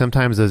still, like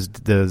sometimes those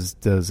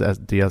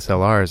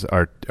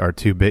DSLRs are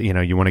too big.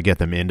 You want to get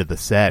them into the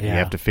set. And you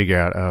have to figure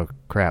out, oh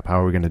crap,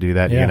 how are we going to do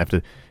that? Yeah. You're going to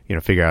have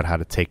to figure out how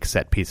to take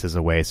set pieces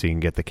away so you can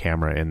get the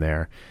camera in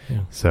there.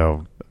 Yeah.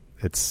 So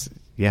it's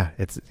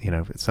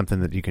something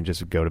that you can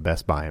just go to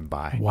Best Buy and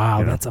buy.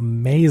 Wow, that's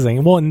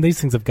amazing. Well, and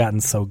these things have gotten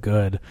so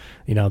good.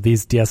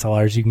 These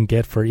DSLRs you can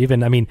get for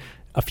even,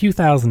 a few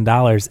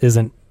 $1,000s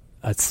isn't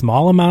a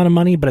small amount of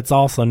money, but it's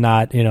also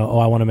not,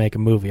 I want to make a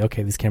movie.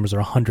 Okay, these cameras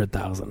are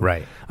 $100,000.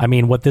 Right.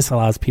 What this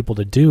allows people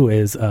to do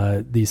is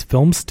these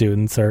film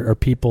students or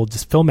people,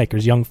 just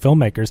filmmakers, young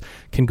filmmakers,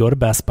 can go to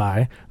Best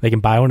Buy. They can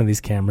buy one of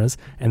these cameras,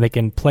 and they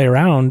can play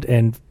around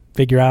and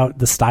figure out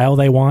the style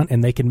they want,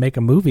 and they can make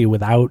a movie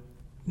without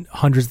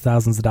hundreds of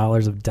thousands of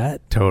dollars of debt.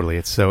 Totally.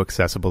 It's so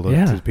accessible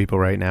to people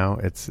right now.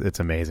 It's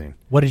amazing.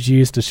 What did you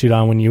used to shoot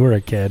on when you were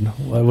a kid?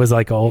 What was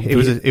like old?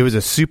 It was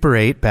a Super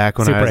 8 back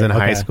when I was in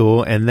high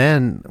school, and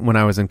then when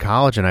I was in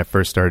college and I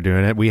first started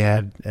doing it, we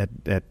had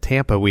at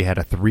Tampa we had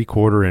a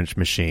 3/4 inch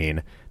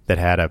machine that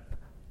had a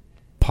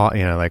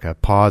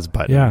pause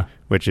button,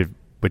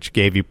 which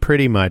gave you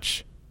pretty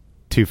much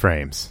 2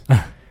 frames,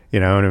 and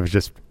it was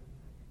just.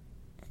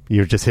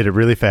 You just hit it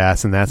really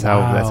fast, and that's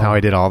how I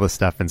did all the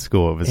stuff in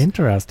school. It was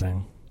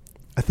interesting.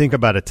 I think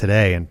about it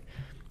today, and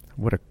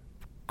what a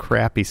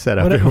crappy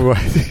setup it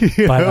was.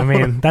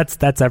 But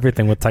that's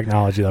everything with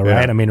technology, though,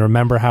 right?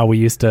 Remember how we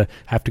used to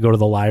have to go to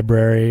the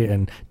library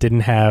and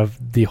didn't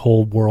have the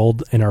whole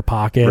world in our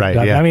pocket, right?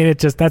 Yeah.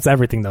 That's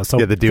everything, though. So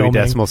the Dewey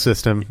Decimal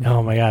System.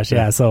 Oh my gosh,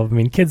 yeah. So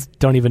kids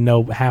don't even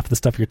know half the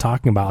stuff you're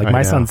talking about. Like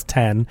my son's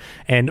 10,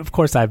 and of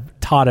course I've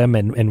taught him,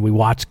 and we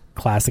watch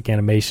classic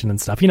animation and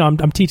stuff.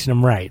 I'm teaching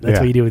them right. That's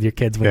what you do with your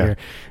kids when you're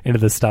into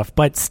this stuff.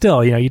 But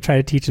still, you try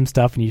to teach him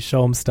stuff and you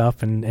show him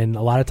stuff, and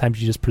a lot of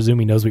times you just presume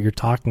he knows what you're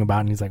talking about,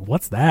 and he's like,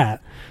 "What's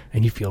that?"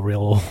 And you feel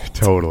real old.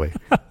 Totally.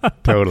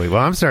 Well,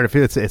 I'm starting to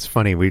feel it's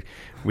funny. We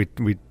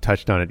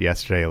touched on it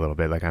yesterday a little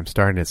bit. Like I'm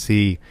starting to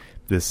see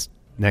this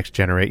next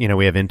generation.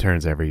 We have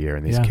interns every year,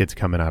 and these kids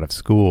coming out of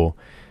school.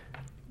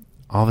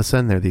 All of a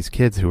sudden, there are these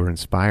kids who are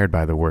inspired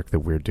by the work that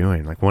we're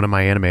doing. Like one of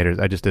my animators,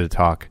 I just did a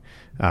talk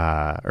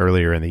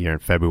earlier in the year in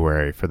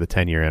February for the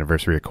 10-year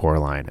anniversary of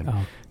Coraline,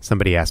 and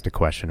somebody asked a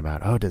question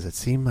about, does it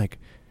seem like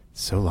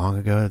so long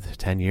ago,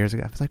 10 years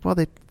ago? I was like, well,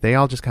 they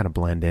all just kind of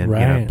blend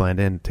in,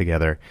 blend in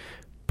together.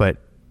 But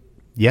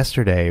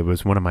yesterday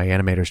was one of my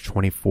animators'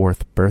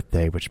 24th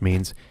birthday, which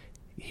means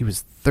he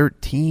was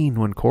 13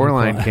 when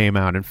Coraline came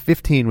out and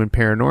 15 when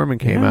Paranorman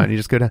came out. And you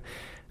just go to,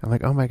 I'm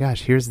like, oh my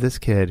gosh, here's this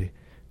kid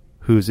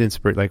who's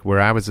inspired, like where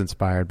I was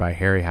inspired by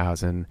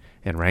Harryhausen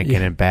and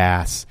Rankin and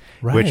Bass,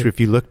 which if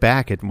you look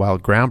back at, while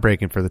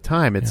groundbreaking for the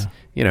time, it's,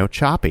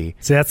 choppy.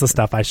 See, that's the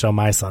stuff I show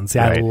my son. See,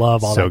 I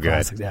love all that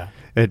classics. Yeah.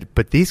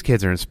 But these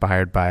kids are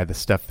inspired by the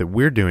stuff that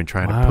we're doing,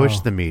 trying to push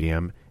the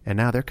medium, and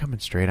now they're coming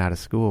straight out of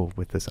school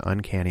with this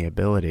uncanny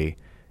ability,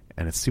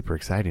 and it's super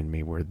exciting to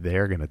me where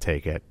they're going to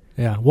take it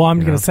Yeah. Well, I'm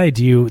going to say,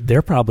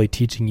 they're probably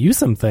teaching you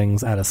some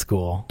things out of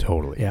school.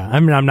 Totally. Yeah. I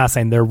mean, I'm not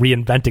saying they're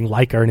reinventing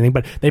LAIKA or anything,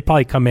 but they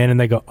probably come in and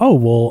they go, oh,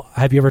 well,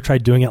 have you ever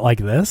tried doing it like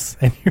this?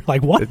 And you're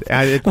like, what?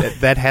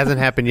 That hasn't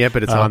happened yet,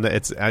 but it's on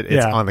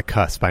the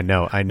cusp. I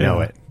know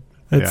it.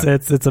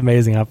 It's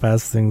amazing how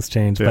fast things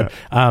change. Yeah.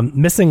 But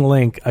Missing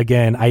Link,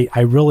 again,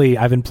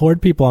 I've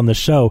implored people on the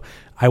show.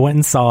 I went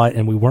and saw it,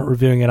 and we weren't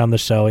reviewing it on the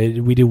show.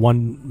 We do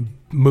one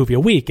movie a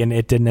week, and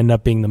it didn't end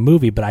up being the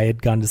movie, but I had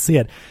gone to see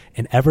it.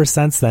 And ever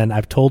since then,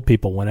 I've told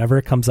people whenever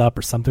it comes up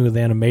or something with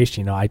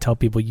animation, I tell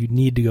people you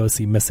need to go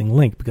see Missing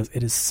Link because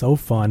it is so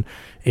fun.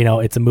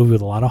 It's a movie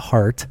with a lot of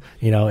heart.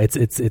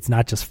 It's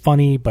not just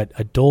funny, but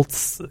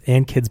adults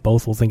and kids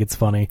both will think it's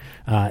funny.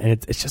 And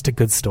it's just a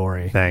good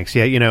story. Thanks.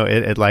 Yeah.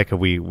 At LAIKA,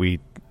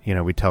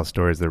 we tell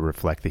stories that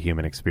reflect the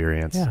human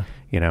experience. Yeah.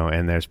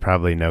 And there's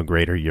probably no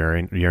greater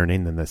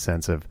yearning than the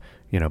sense of,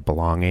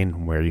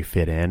 belonging, where you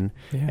fit in.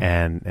 Yeah.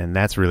 And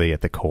that's really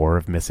at the core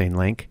of Missing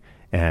Link.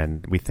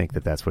 And we think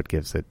that that's what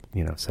gives it,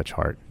 such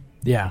heart.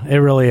 Yeah, it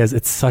really is.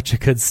 It's such a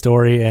good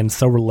story and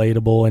so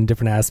relatable in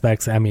different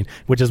aspects. I mean,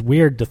 which is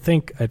weird to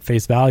think at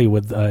face value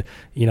with,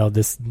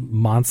 this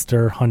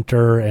monster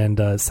hunter and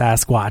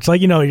Sasquatch.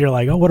 Like, you're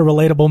like, oh, what a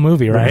relatable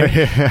movie,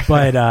 right?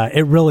 But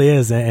it really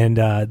is. And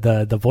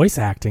the voice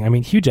acting, I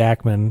mean, Hugh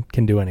Jackman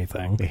can do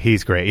anything.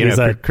 He's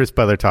great. Chris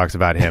Butler talks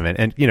about him.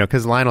 And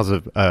because Lionel's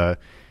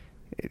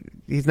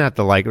he's not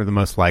the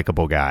most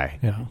likable guy,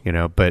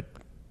 but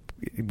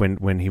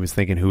when he was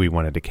thinking who he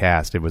wanted to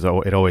cast,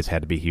 it always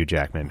had to be Hugh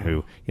Jackman,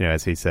 who,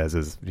 as he says,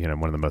 is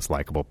one of the most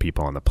likable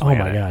people on the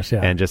planet. Oh my gosh,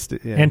 yeah,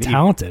 and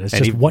talented. It's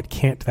just what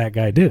can't that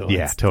guy do?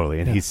 Yeah,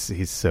 totally. And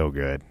he's so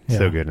good,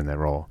 so good in that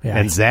role. Yeah,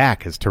 and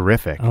Zach is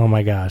terrific. Oh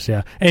my gosh,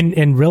 yeah.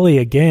 And really,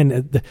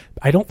 again,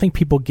 I don't think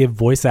people give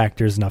voice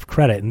actors enough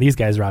credit. And these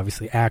guys are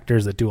obviously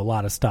actors that do a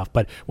lot of stuff.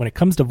 But when it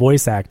comes to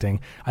voice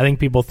acting, I think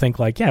people think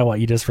like,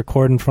 you just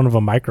record in front of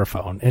a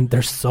microphone, and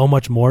there's so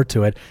much more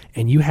to it.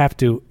 And you have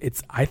to.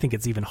 I think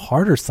it's even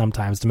harder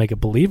sometimes to make it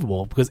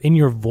believable because in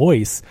your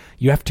voice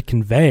you have to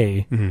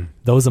convey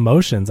those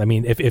emotions. I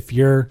mean, if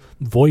your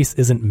voice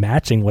isn't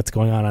matching what's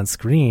going on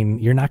screen,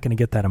 you're not going to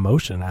get that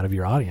emotion out of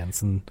your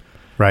audience. And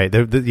right,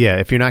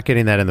 if you're not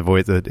getting that in the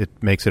voice, it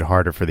makes it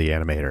harder for the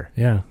animator.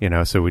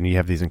 Yeah, so when you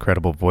have these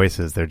incredible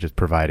voices, they're just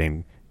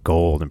providing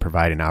gold and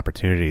providing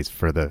opportunities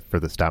for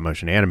the stop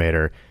motion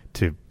animator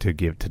to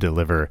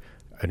deliver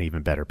an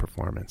even better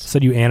performance. So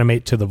do you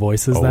animate to the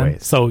voices Always. then?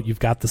 So you've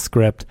got the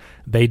script,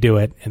 they do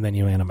it, and then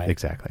you animate.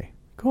 Exactly.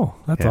 Cool.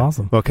 That's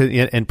awesome. Well,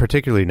 and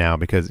particularly now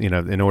because,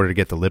 in order to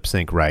get the lip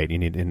sync right, you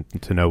need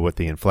to know what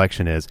the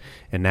inflection is.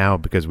 And now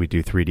because we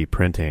do 3D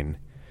printing,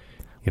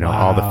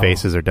 all the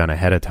faces are done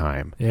ahead of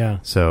time. Yeah.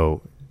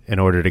 So in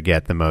order to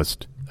get the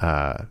most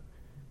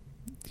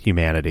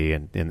humanity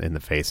in the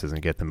faces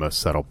and get the most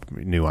subtle,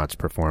 nuanced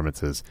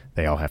performances,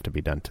 they all have to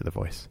be done to the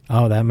voice.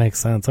 Oh, that makes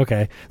sense.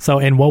 Okay. So,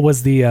 and what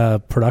was the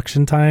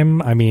production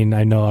time? I mean,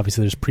 I know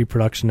obviously there's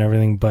pre-production and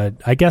everything, but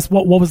I guess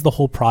what was the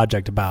whole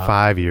project about?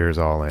 5 years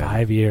all in.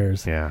 5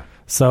 years. Yeah.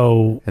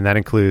 So, and that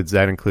includes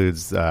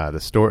the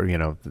story,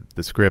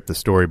 the script, the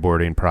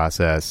storyboarding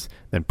process,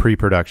 then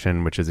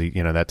pre-production, which is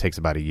that takes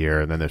about a year,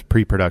 and then there's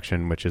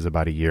pre-production, which is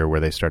about a year where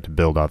they start to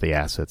build all the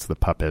assets, the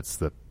puppets,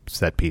 the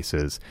set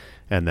pieces,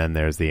 and then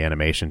there's the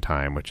animation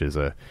time, which is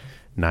a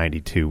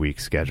 92-week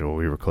schedule.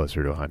 We were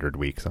closer to 100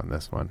 weeks on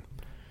this one.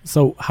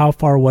 So how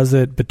far was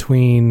it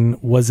between?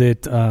 Was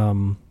it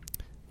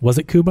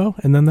Kubo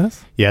and then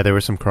this? Yeah, there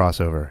was some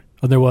crossover.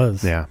 Oh, there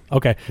was? Yeah.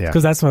 Okay.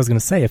 Because that's what I was going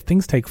to say. If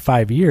things take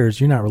 5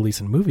 years, you're not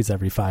releasing movies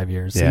every 5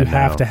 years. So you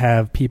have to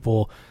have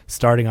people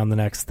starting on the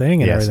next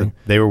thing and everything. So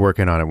they were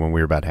working on it when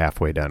we were about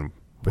halfway done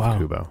with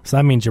Kubo. So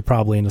that means you're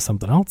probably into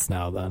something else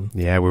now then.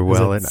 Yeah, we're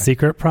well in.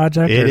 Secret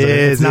project? It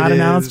is. It's not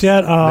announced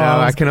yet? Oh, no,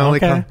 I can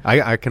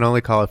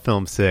only call it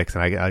Film 6,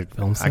 and I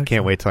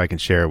can't wait till I can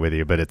share it with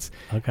you, but it's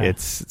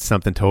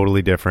something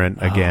totally different.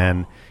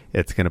 Again,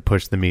 it's going to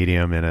push the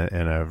medium in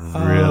a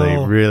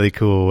really, really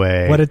cool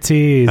way. What a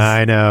tease.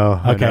 I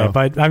know. Okay,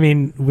 but I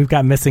mean, we've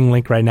got Missing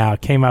Link right now.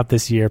 It came out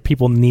this year.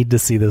 People need to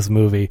see this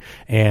movie,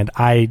 and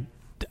I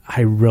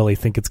really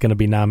think it's going to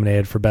be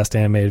nominated for Best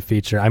Animated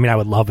Feature. I mean, I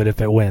would love it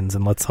if it wins,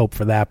 and let's hope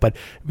for that. But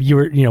we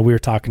were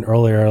talking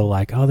earlier,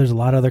 like, there's a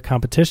lot of other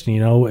competition.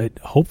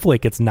 Hopefully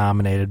it gets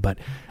nominated, but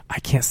I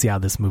can't see how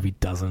this movie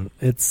doesn't.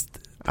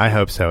 I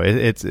hope so.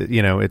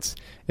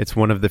 It's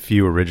one of the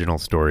few original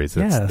stories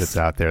that's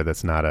out there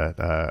that's not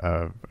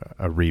a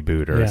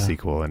reboot or a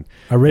sequel. And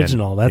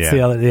original. That's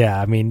the other.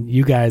 Yeah, I mean,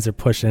 you guys are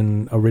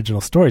pushing original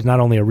stories, not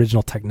only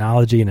original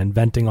technology and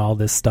inventing all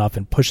this stuff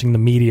and pushing the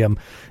medium,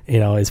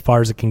 as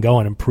far as it can go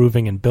and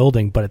improving and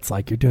building. But it's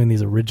like you're doing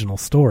these original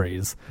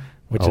stories,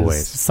 which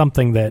is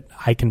something that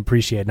I can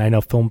appreciate, and I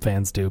know film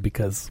fans do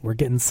because we're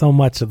getting so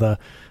much of the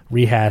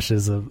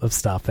rehashes of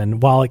stuff.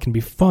 And while it can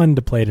be fun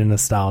to play to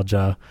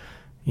nostalgia,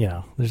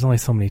 there's only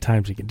so many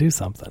times you can do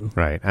something.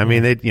 Right. I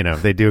mean, they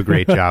do a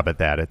great job at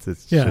that. It's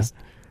just,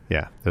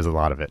 there's a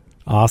lot of it.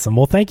 Awesome.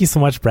 Well, thank you so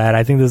much, Brad.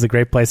 I think this is a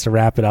great place to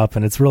wrap it up,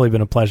 and it's really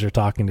been a pleasure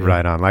talking to you.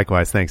 Right on.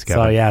 Likewise. Thanks,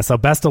 Kevin. So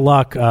best of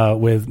luck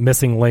with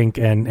Missing Link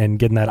and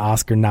getting that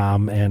Oscar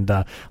nom, and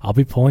I'll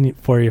be pulling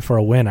for you for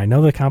a win. I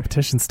know the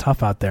competition's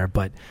tough out there,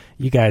 but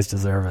you guys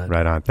deserve it.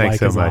 Right on. Thanks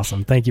so much.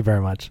 Awesome. Thank you very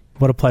much.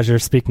 What a pleasure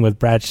speaking with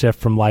Brad Schiff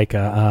from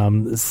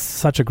LAIKA.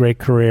 Such a great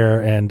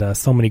career and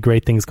so many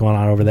great things going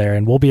on over there.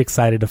 And we'll be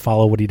excited to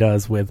follow what he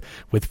does with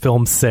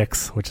Film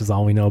 6, which is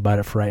all we know about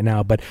it for right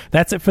now. But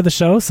that's it for the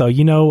show. So,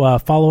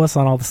 follow us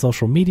on all the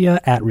social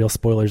media at Real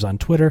Spoilers on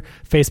Twitter,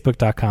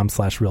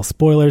 Facebook.com/Real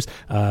Spoilers.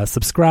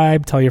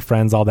 Subscribe, tell your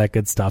friends, all that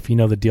good stuff. You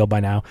know the deal by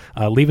now.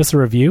 Leave us a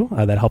review.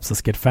 That helps us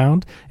get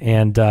found.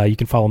 And you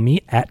can follow me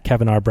at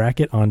Kevin R.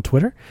 Brackett on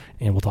Twitter.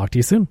 And we'll talk to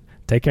you soon.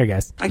 Take care,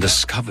 guys. I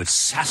discovered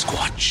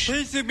Sasquatch.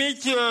 Pleased to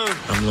meet you.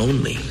 I'm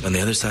lonely. On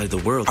the other side of the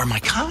world are my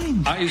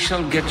kind. I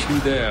shall get you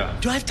there.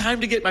 Do I have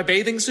time to get my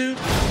bathing suit?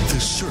 The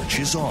search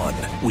is on.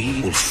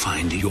 We will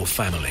find your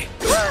family.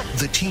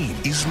 The team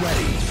is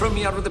ready. Throw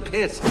me out of the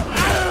pit.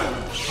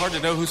 Hard to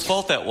know whose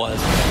fault that was.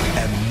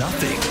 And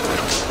nothing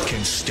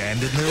can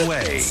stand in their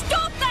way.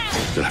 Stop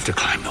that! You'll have to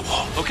climb the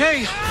wall.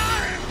 Okay.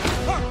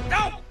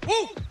 No!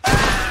 Woo!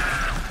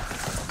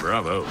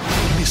 Bravo.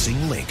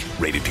 Missing Link.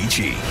 Rated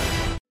PG.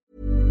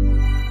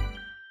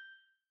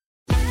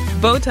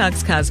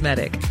 Botox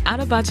Cosmetic,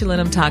 out of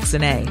botulinum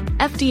toxin A,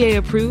 FDA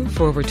approved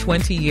for over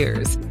 20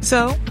 years.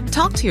 So,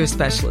 talk to your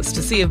specialist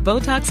to see if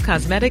Botox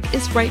Cosmetic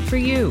is right for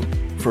you.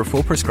 For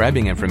full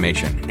prescribing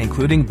information,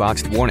 including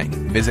boxed warning,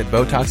 visit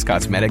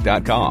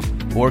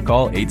BotoxCosmetic.com or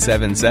call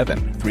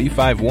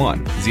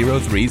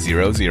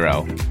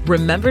 877-351-0300.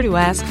 Remember to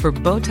ask for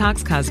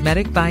Botox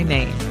Cosmetic by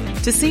name.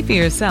 To see for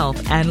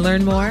yourself and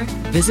learn more,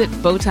 visit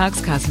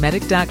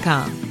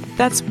BotoxCosmetic.com.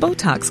 That's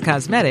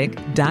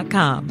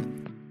BotoxCosmetic.com.